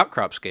look at the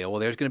outcrop scale,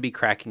 well, there's going to be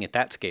cracking at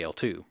that scale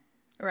too.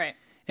 Right.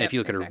 And if you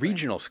look at a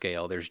regional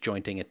scale, there's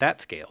jointing at that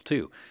scale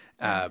too.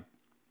 And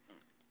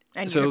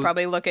you could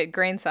probably look at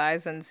grain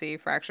size and see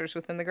fractures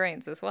within the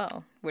grains as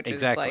well, which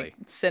is like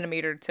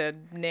centimeter to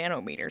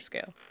nanometer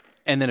scale.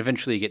 And then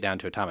eventually you get down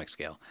to atomic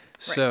scale.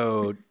 Right.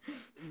 So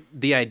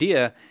the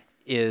idea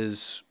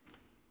is,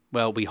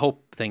 well, we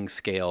hope things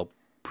scale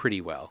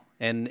pretty well.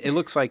 And it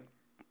looks like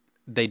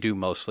they do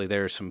mostly.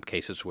 There are some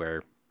cases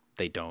where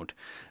they don't.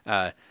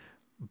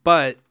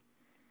 But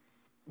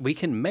we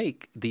can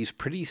make these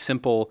pretty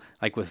simple,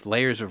 like with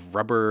layers of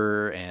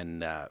rubber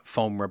and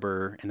foam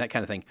rubber and that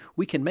kind of thing.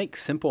 We can make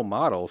simple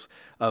models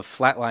of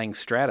flat-lying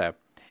strata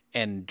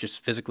and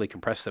just physically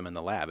compress them in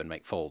the lab and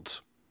make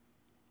folds.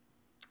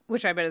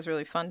 Which I bet is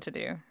really fun to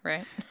do,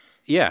 right?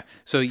 Yeah.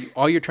 So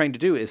all you're trying to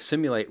do is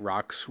simulate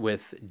rocks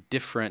with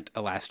different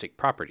elastic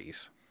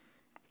properties.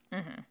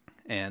 Mm-hmm.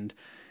 And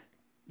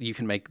you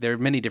can there are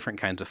many different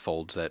kinds of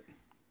folds that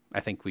I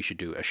think we should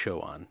do a show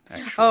on,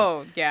 actually.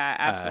 Oh, yeah,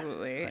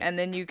 absolutely. Right. And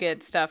then you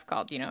get stuff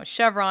called,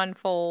 chevron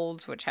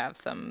folds, which have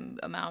some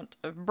amount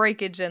of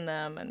breakage in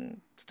them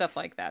and stuff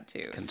like that,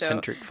 too.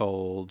 Concentric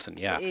folds, and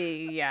yeah.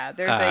 Yeah,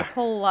 there's a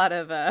whole lot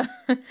of,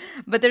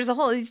 but there's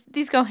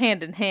these go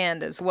hand in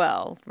hand as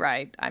well,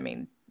 right? I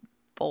mean,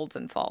 folds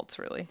and faults,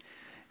 really.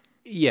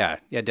 Yeah,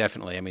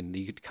 definitely. I mean,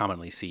 you could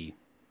commonly see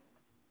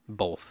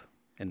both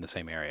in the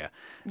same area.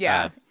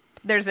 Yeah.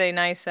 There's a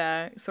nice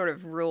sort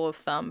of rule of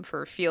thumb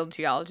for field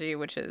geology,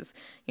 which is,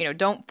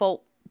 don't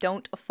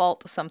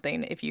fault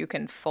something if you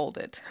can fold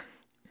it.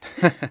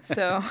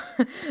 So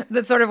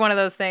that's sort of one of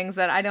those things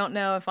that I don't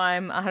know if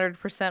I'm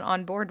 100%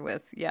 on board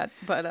with yet,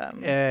 but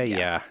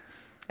Yeah.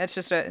 it's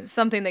just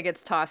something that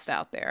gets tossed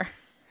out there.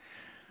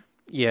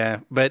 Yeah,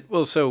 but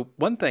so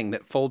one thing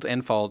that folds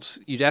and faults,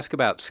 you'd ask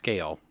about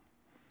scale,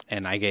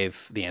 and I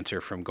gave the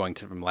answer from going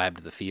from lab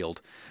to the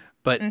field.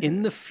 But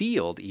in the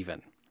field,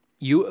 even,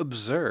 you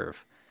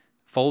observe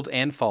folds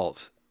and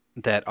faults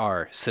that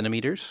are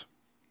centimeters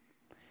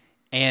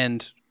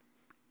and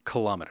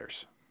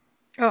kilometers.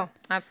 Oh,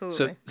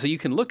 absolutely. So you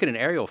can look at an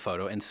aerial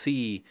photo and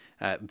see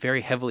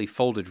very heavily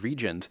folded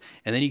regions,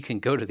 and then you can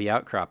go to the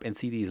outcrop and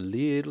see these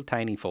little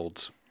tiny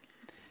folds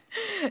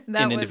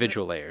in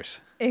individual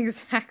layers.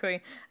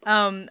 Exactly.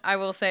 I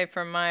will say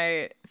from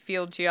my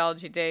field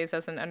geology days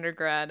as an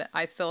undergrad,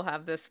 I still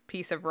have this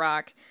piece of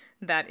rock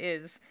that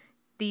is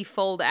the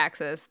fold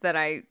axis that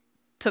I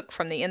took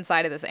from the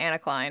inside of this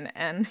anticline.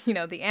 And,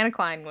 the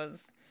anticline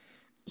was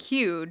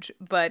huge,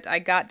 but I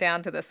got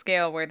down to the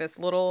scale where this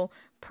little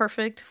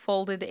perfect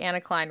folded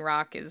anticline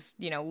rock is,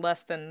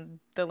 less than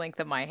the length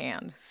of my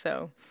hand.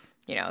 So,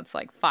 it's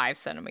like 5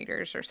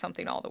 centimeters or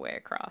something all the way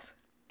across.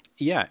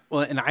 Yeah.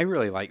 Well, and I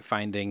really like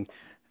finding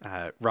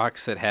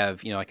rocks that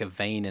have, like a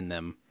vein in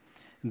them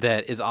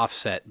that is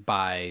offset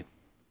by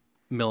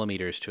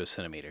millimeters to a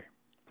centimeter.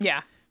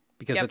 Yeah.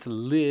 Because it's a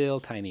little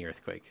tiny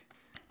earthquake.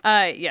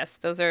 Yes,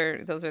 those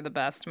are the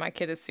best. My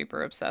kid is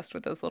super obsessed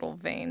with those little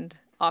veined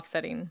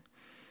offsetting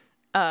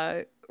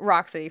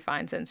rocks that he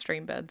finds in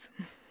stream beds.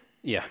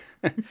 Yeah.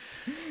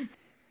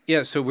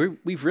 Yeah, so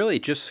we've really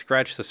just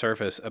scratched the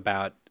surface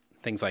about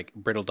things like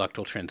brittle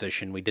ductile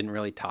transition. We didn't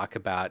really talk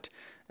about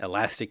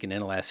elastic and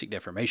inelastic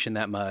deformation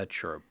that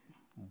much, or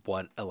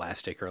what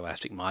elastic or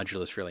elastic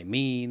modulus really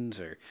means,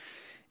 or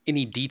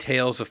any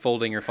details of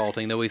folding or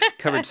faulting, though we've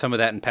covered some of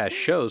that in past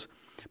shows.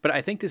 But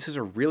I think this is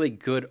a really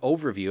good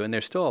overview, and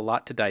there's still a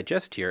lot to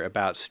digest here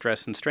about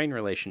stress and strain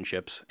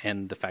relationships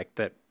and the fact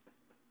that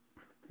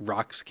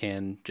rocks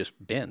can just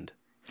bend.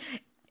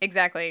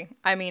 Exactly.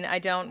 I mean, I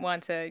don't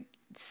want to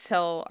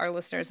tell our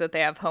listeners that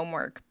they have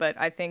homework, but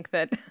I think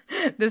that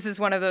this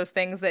is one of those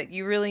things that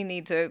you really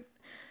need to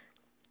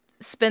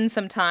spend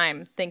some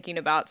time thinking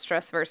about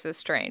stress versus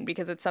strain,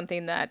 because it's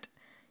something that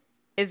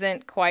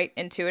isn't quite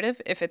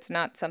intuitive if it's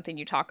not something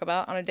you talk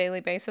about on a daily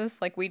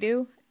basis like we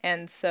do.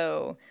 And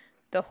so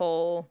the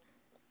whole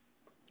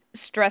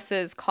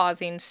stresses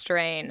causing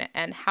strain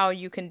and how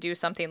you can do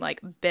something like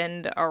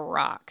bend a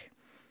rock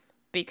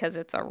because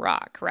it's a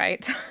rock,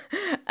 right?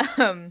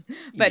 But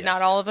Yes.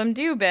 Not all of them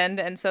do bend.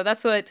 And so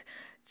that's what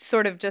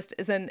sort of just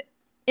is an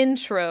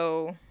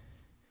intro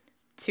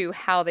to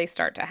how they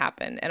start to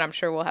happen. And I'm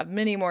sure we'll have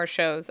many more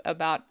shows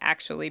about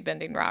actually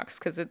bending rocks,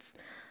 because it's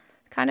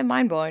kind of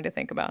mind-blowing to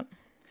think about.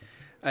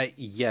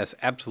 Yes,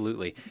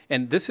 absolutely.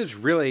 And this is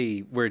really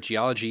where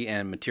geology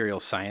and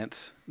material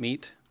science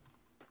meet.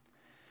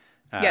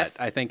 Yes.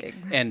 I think.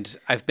 And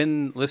I've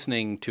been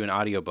listening to an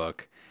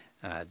audiobook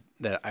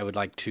that I would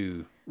like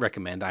to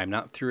recommend. I'm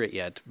not through it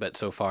yet, but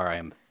so far I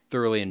am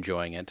thoroughly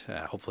enjoying it.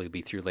 Hopefully it'll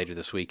be through later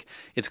this week.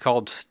 It's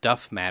called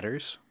Stuff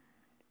Matters.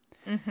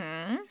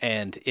 Mm-hmm.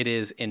 And it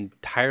is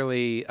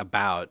entirely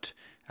about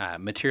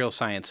material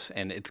science,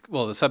 and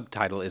the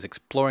subtitle is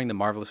Exploring the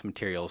Marvelous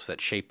Materials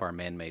That Shape Our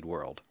Man-Made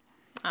World.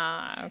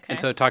 Okay. And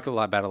so it talked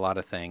about a lot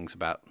of things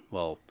about,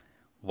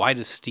 why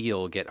does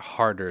steel get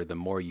harder the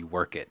more you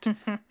work it?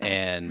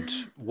 And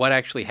what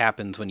actually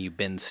happens when you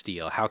bend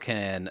steel? How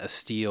can a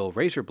steel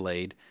razor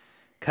blade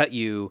cut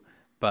you,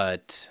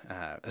 but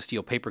a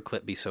steel paper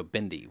clip be so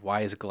bendy?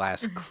 Why is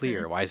glass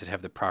clear? Why does it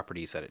have the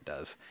properties that it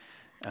does?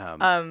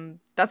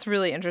 That's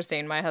really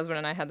interesting. My husband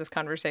and I had this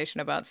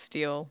conversation about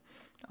steel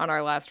on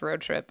our last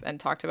road trip and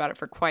talked about it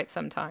for quite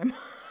some time.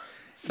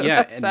 So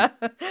yeah,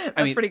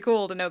 that's pretty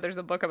cool to know there's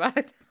a book about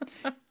it.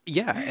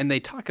 Yeah, and they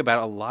talk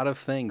about a lot of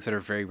things that are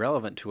very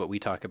relevant to what we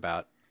talk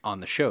about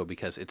on the show,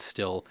 because it's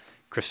still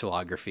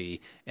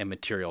crystallography and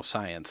material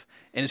science.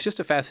 And it's just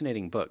a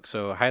fascinating book,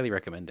 so I highly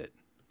recommend it.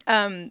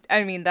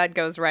 That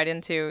goes right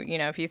into,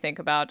 if you think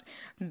about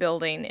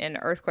building in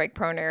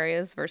earthquake-prone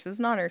areas versus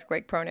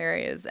non-earthquake-prone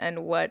areas,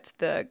 and what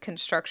the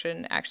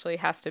construction actually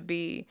has to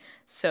be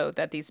so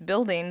that these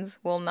buildings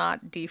will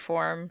not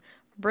deform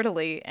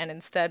brittly and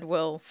instead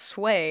will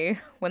sway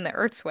when the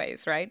earth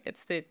sways, right?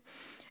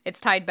 It's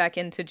tied back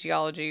into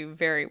geology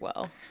very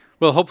well.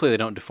 Well, hopefully they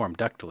don't deform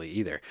ductily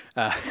either.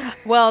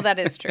 Well, that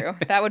is true.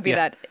 That would be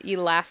that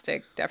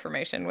elastic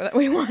deformation that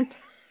we want.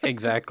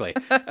 Exactly.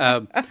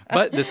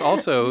 But this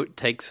also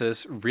takes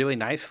us really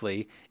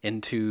nicely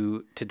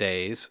into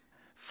today's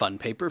Fun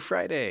Paper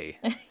Friday.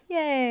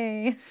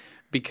 Yay.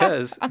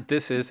 Because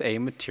this is a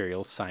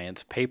material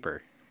science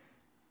paper.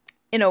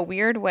 In a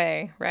weird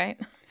way, right?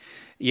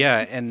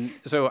 Yeah, and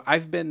so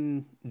I've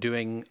been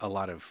doing a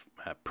lot of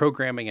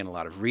programming and a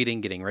lot of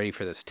reading, getting ready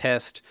for this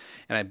test.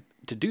 And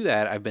to do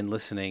that, I've been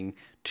listening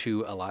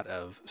to a lot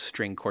of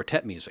string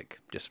quartet music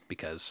just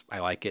because I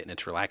like it and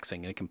it's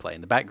relaxing and it can play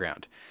in the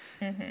background.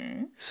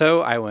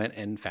 So I went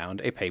and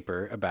found a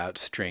paper about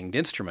stringed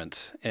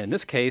instruments. And in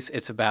this case,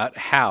 it's about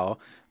how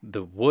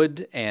the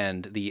wood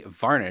and the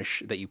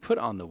varnish that you put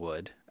on the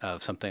wood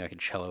of something like a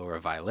cello or a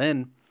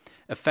violin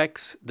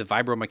affects the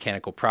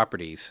vibromechanical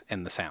properties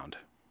and the sound.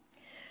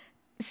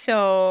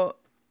 So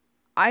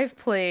I've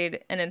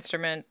played an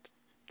instrument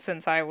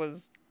since I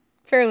was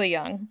fairly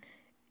young,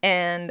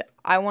 and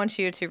I want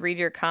you to read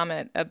your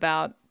comment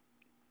about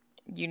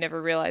you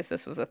never realized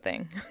this was a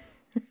thing.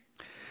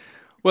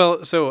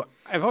 Well, so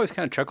I've always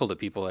kind of chuckled at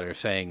people that are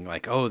saying,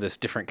 like, oh, this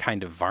different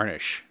kind of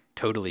varnish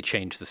totally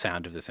changed the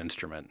sound of this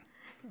instrument.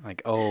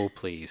 Like, oh,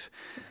 please.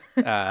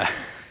 But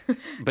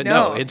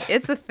no,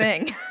 it's a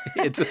thing.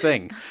 It's a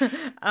thing.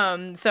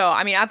 So,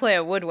 I mean, I play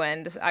a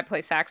woodwind. I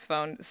play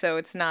saxophone, so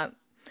it's not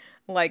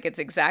like it's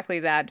exactly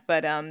that.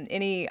 But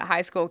any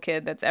high school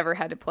kid that's ever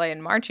had to play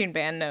in marching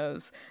band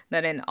knows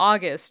that in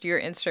August, your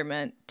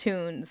instrument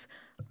tunes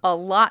a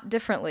lot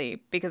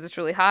differently because it's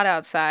really hot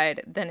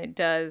outside than it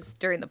does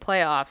during the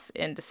playoffs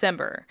in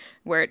December,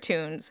 where it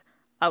tunes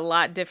a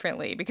lot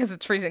differently because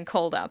it's freezing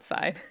cold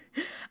outside.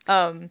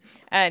 And,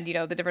 you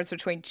know, the difference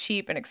between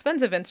cheap and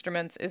expensive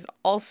instruments is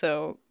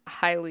also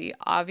highly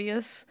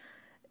obvious.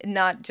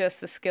 Not just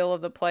the skill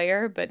of the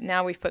player, but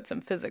now we've put some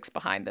physics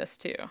behind this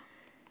too.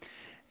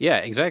 Yeah,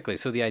 exactly.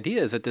 So the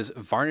idea is that this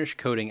varnish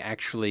coating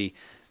actually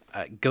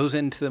goes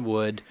into the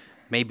wood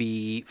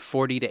maybe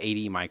 40 to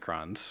 80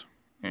 microns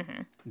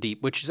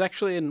deep, which is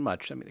actually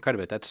quite a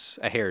bit. That's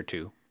a hair or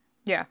two.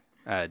 Yeah.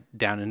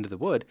 Down into the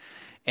wood,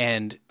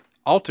 and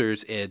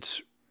alters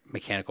its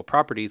mechanical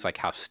properties, like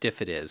how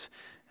stiff it is,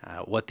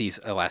 what these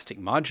elastic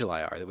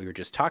moduli are that we were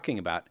just talking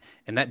about,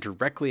 and that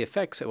directly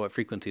affects at what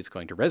frequency it's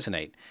going to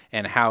resonate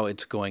and how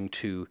it's going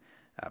to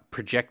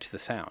project the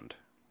sound.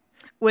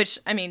 Which,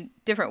 I mean,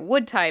 different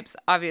wood types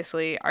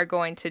obviously are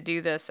going to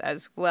do this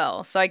as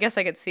well. So I guess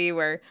I could see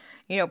where,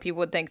 you know, people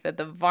would think that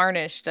the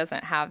varnish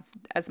doesn't have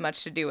as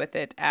much to do with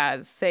it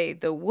as, say,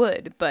 the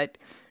wood. But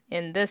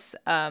in this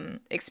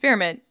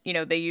experiment, you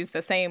know, they use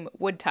the same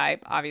wood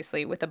type,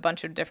 obviously, with a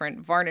bunch of different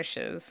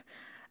varnishes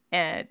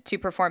to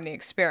perform the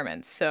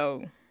experiment.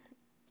 So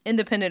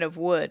independent of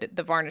wood,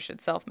 the varnish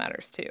itself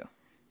matters too.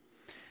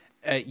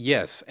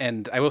 Yes,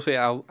 and I will say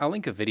I'll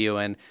link a video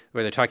in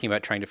where they're talking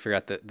about trying to figure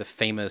out the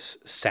famous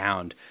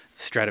sound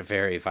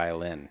Stradivari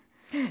violin.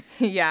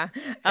 Yeah.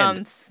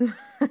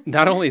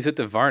 Not only is it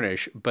the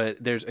varnish,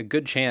 but there's a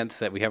good chance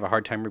that we have a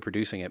hard time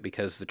reproducing it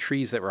because the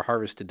trees that were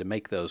harvested to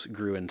make those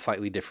grew in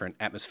slightly different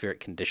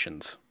atmospheric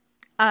conditions.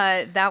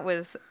 That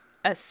was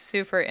a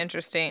super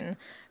interesting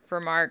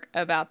remark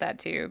about that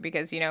too,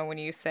 because, you know, when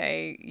you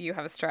say you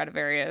have a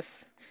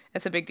Stradivarius,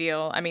 it's a big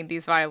deal. I mean,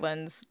 these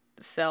violins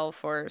sell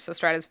for, so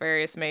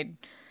Stradivarius made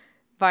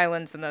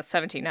violins in the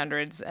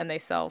 1700s and they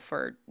sell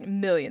for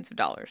millions of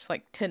dollars,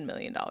 like $10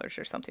 million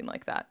or something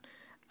like that.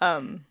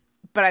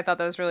 But I thought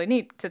that was really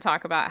neat to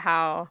talk about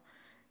how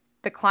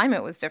the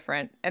climate was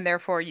different and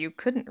therefore you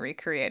couldn't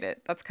recreate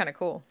it. That's kind of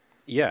cool.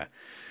 Yeah.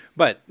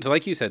 But so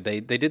like you said, they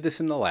did this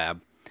in the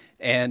lab.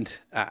 And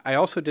I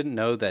also didn't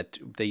know that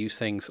they use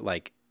things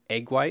like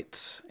egg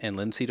whites and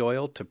linseed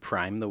oil to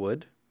prime the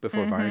wood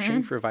before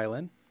varnishing for a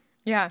violin.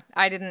 Yeah,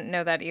 I didn't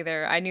know that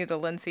either. I knew the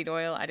linseed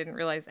oil. I didn't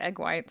realize egg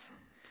whites.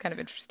 It's kind of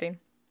interesting.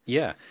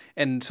 Yeah.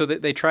 And so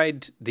they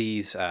tried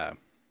these, a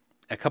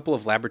couple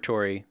of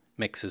laboratory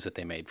mixes that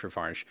they made for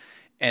varnish,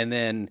 and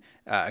then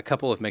a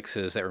couple of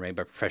mixes that were made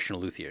by professional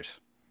luthiers.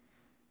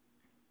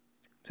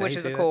 Which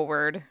is a cool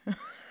word.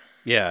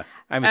 Yeah.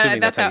 I'm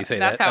assuming that's how you say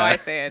that. That's how I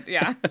say it,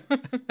 yeah.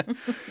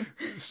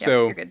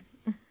 So, you're good.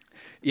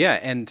 Yeah,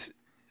 and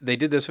they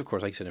did this, of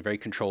course, like you said, in a very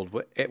controlled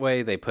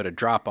way. They put a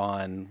drop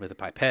on with a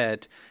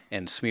pipette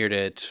and smeared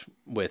it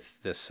with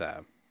this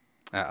a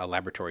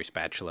laboratory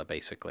spatula,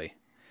 basically.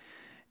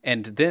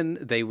 And then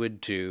they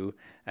would do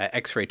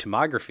X-ray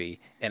tomography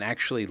and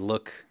actually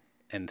look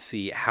and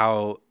see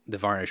how the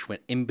varnish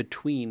went in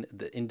between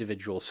the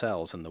individual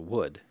cells in the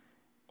wood.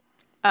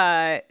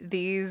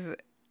 These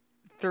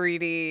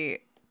 3D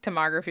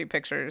tomography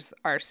pictures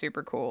are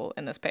super cool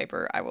in this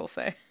paper, I will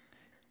say.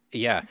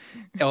 Yeah.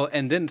 Oh,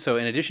 and then, so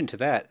in addition to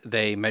that,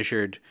 they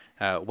measured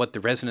what the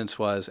resonance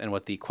was and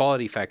what the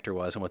quality factor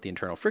was and what the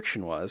internal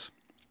friction was.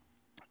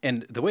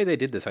 And the way they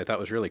did this, I thought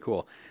was really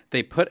cool.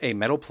 They put a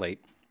metal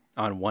plate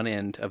on one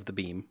end of the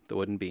beam, the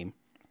wooden beam,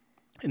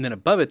 and then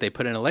above it, they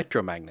put an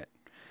electromagnet.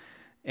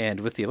 And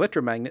with the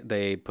electromagnet,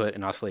 they put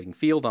an oscillating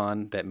field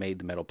on that made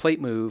the metal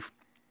plate move,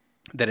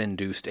 that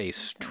induced a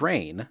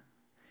strain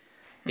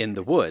in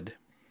the wood.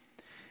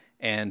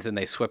 And then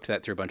they swept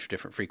that through a bunch of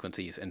different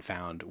frequencies and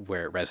found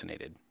where it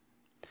resonated.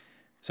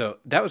 So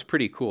that was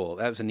pretty cool.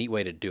 That was a neat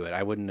way to do it.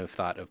 I wouldn't have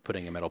thought of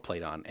putting a metal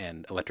plate on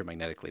and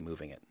electromagnetically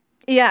moving it.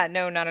 Yeah,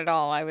 no, not at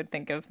all. I would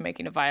think of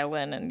making a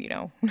violin and, you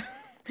know,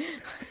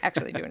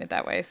 actually doing it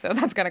that way. So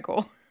that's kind of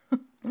cool.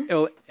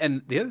 Well,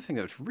 and the other thing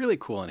that was really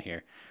cool in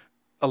here,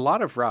 a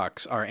lot of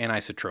rocks are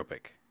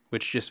anisotropic,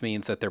 which just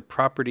means that their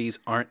properties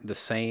aren't the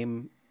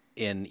same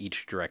in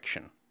each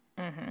direction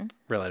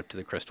relative to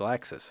the crystal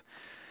axis.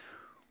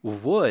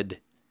 Wood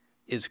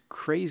is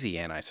crazy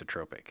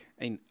anisotropic.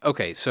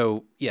 Okay,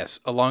 so yes,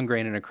 a long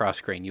grain and a cross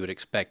grain, you would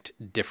expect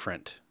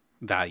different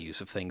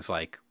values of things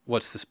like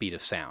what's the speed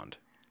of sound.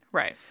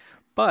 Right.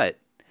 But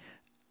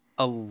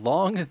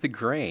along the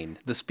grain,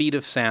 the speed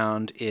of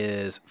sound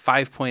is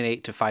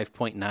 5.8 to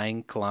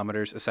 5.9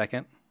 kilometers a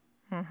second.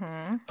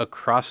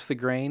 Across the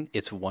grain,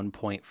 it's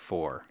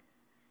 1.4.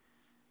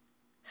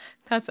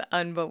 That's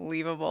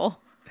unbelievable.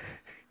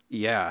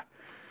 Yeah.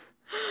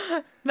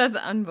 That's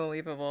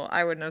unbelievable.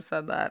 I wouldn't have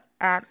said that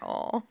at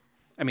all.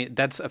 I mean,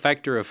 that's a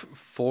factor of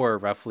 4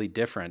 roughly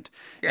different.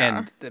 Yeah.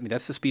 And I mean,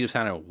 that's the speed of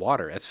sound in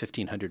water. That's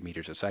 1,500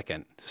 meters a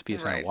second, the speed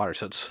of sound in water.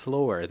 So it's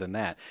slower than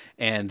that.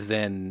 And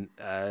then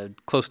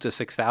close to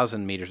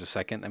 6,000 meters a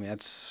second. I mean,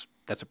 that's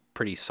a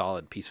pretty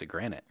solid piece of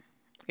granite.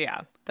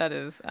 Yeah, that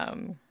is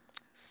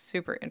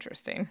super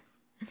interesting.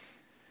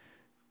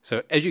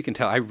 So as you can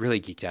tell, I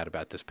really geeked out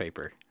about this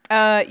paper.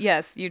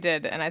 Yes, you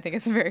did. And I think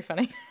it's very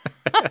funny.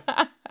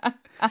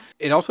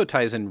 It also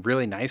ties in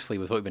really nicely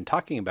with what we've been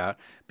talking about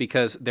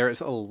because there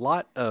is a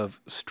lot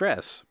of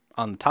stress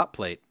on the top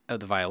plate of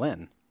the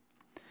violin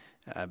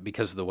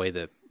because of the way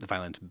the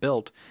violin's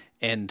built.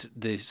 And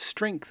the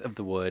strength of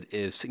the wood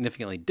is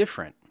significantly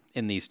different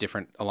in these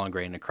different along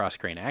grain and cross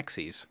grain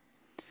axes.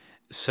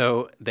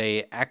 So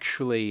they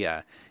actually,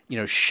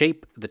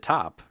 shape the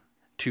top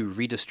to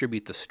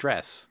redistribute the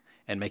stress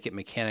and make it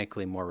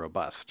mechanically more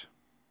robust.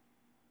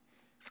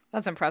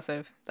 That's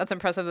impressive. That's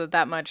impressive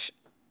that much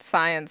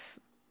science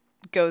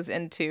goes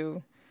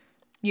into,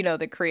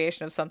 the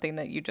creation of something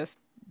that you just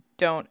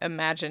don't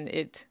imagine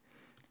it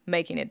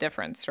making a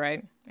difference,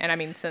 right? And I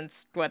mean,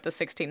 since, the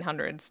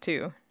 1600s,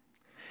 too.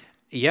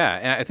 Yeah,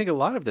 and I think a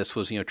lot of this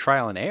was,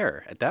 trial and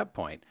error at that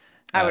point.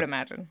 I would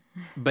imagine.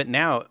 But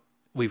now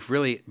we've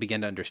really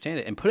begun to understand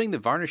it. And putting the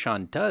varnish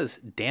on does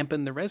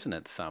dampen the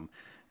resonance some.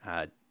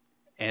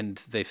 And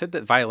they said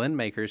that violin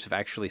makers have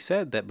actually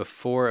said that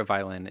before a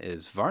violin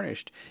is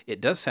varnished, it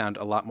does sound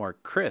a lot more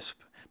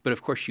crisp. But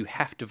of course, you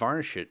have to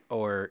varnish it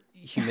or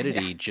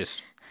humidity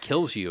just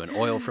kills you, and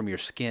oil from your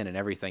skin and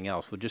everything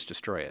else will just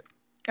destroy it.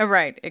 Oh,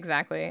 right,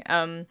 exactly.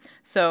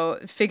 So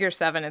figure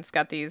 7, it's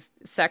got these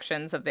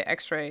sections of the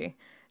X-ray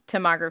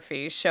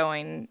tomography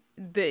showing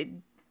the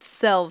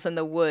cells in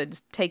the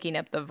woods taking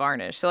up the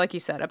varnish. So like you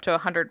said, up to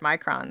 100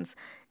 microns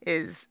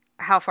is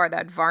how far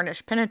that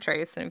varnish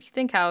penetrates. And if you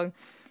think how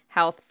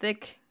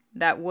thick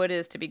that wood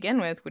is to begin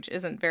with, which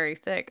isn't very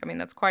thick, I mean,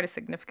 that's quite a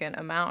significant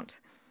amount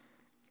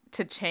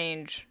to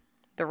change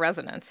the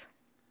resonance.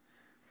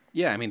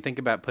 Yeah, I mean, think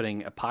about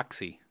putting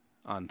epoxy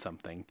on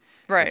something.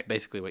 Right. That's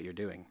basically what you're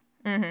doing.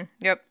 Mm-hmm.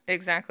 Yep,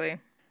 exactly.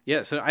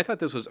 Yeah, so I thought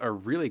this was a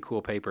really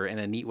cool paper and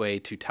a neat way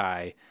to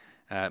tie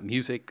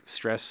music,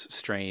 stress,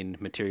 strain,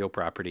 material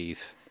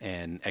properties,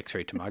 and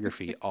X-ray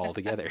tomography all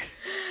together.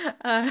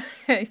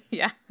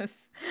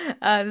 Yes.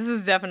 This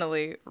is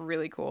definitely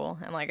really cool.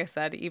 And like I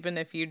said, even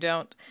if you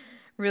don't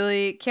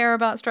really care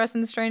about stress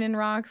and strain in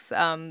rocks,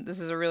 this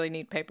is a really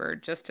neat paper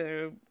just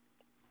to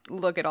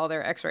look at all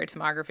their X-ray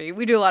tomography.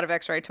 We do a lot of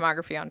X-ray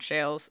tomography on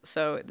shales,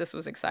 so this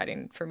was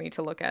exciting for me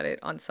to look at it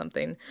on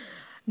something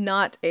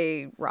not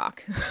a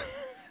rock.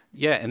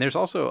 Yeah, and there's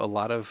also a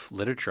lot of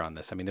literature on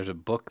this. I mean, there's a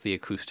book, The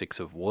Acoustics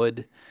of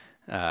Wood,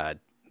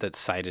 that's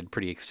cited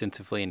pretty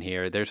extensively in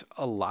here. There's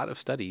a lot of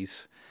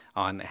studies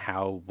on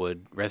how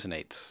wood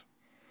resonates.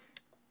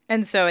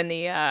 And so in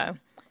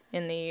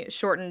the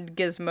shortened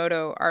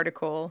Gizmodo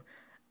article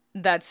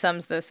that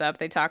sums this up,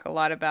 they talk a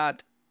lot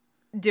about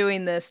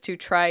doing this to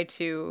try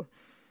to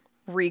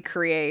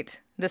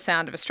recreate the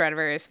sound of a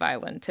Stradivarius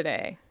violin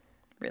today,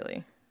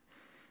 really.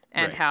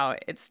 And how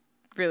it's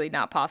really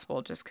not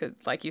possible just cause,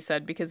 like you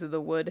said, because of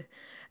the wood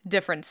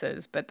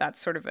differences, but that's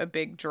sort of a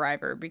big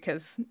driver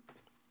because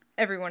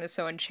everyone is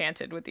so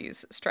enchanted with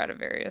these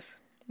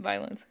Stradivarius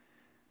violins.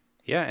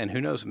 Yeah, and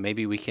who knows,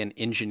 maybe we can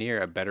engineer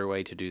a better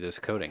way to do this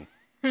coding.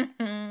 It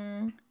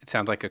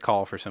sounds like a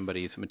call for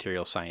somebody's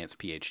material science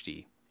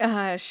PhD.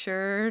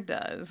 Sure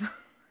does.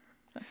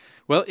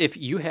 Well, if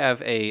you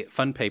have a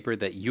fun paper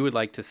that you would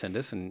like to send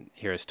us and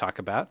hear us talk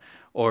about,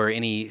 or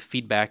any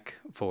feedback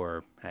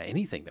for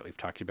anything that we've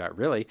talked about,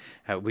 really,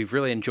 we've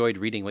really enjoyed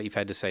reading what you've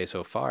had to say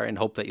so far and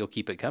hope that you'll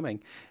keep it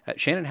coming.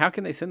 Shannon, how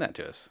can they send that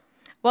to us?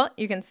 Well,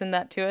 you can send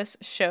that to us,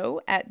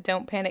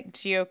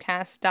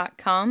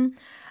 show@don'tpanicgeocast.com.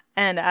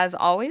 And as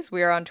always,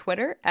 we are on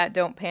Twitter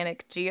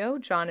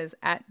 @don'tpanicgeo. John is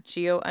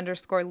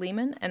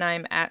 @geo_Lehman, and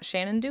I'm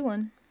 @Shannon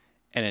Doolin.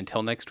 And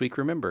until next week,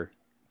 remember,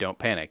 don't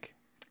panic.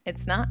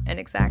 It's not an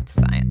exact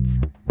science.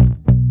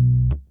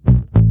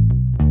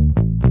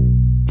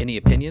 Any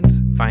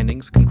opinions,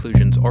 findings,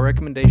 conclusions, or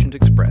recommendations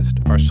expressed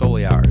are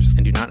solely ours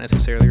and do not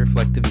necessarily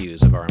reflect the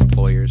views of our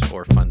employers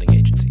or funding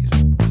agencies.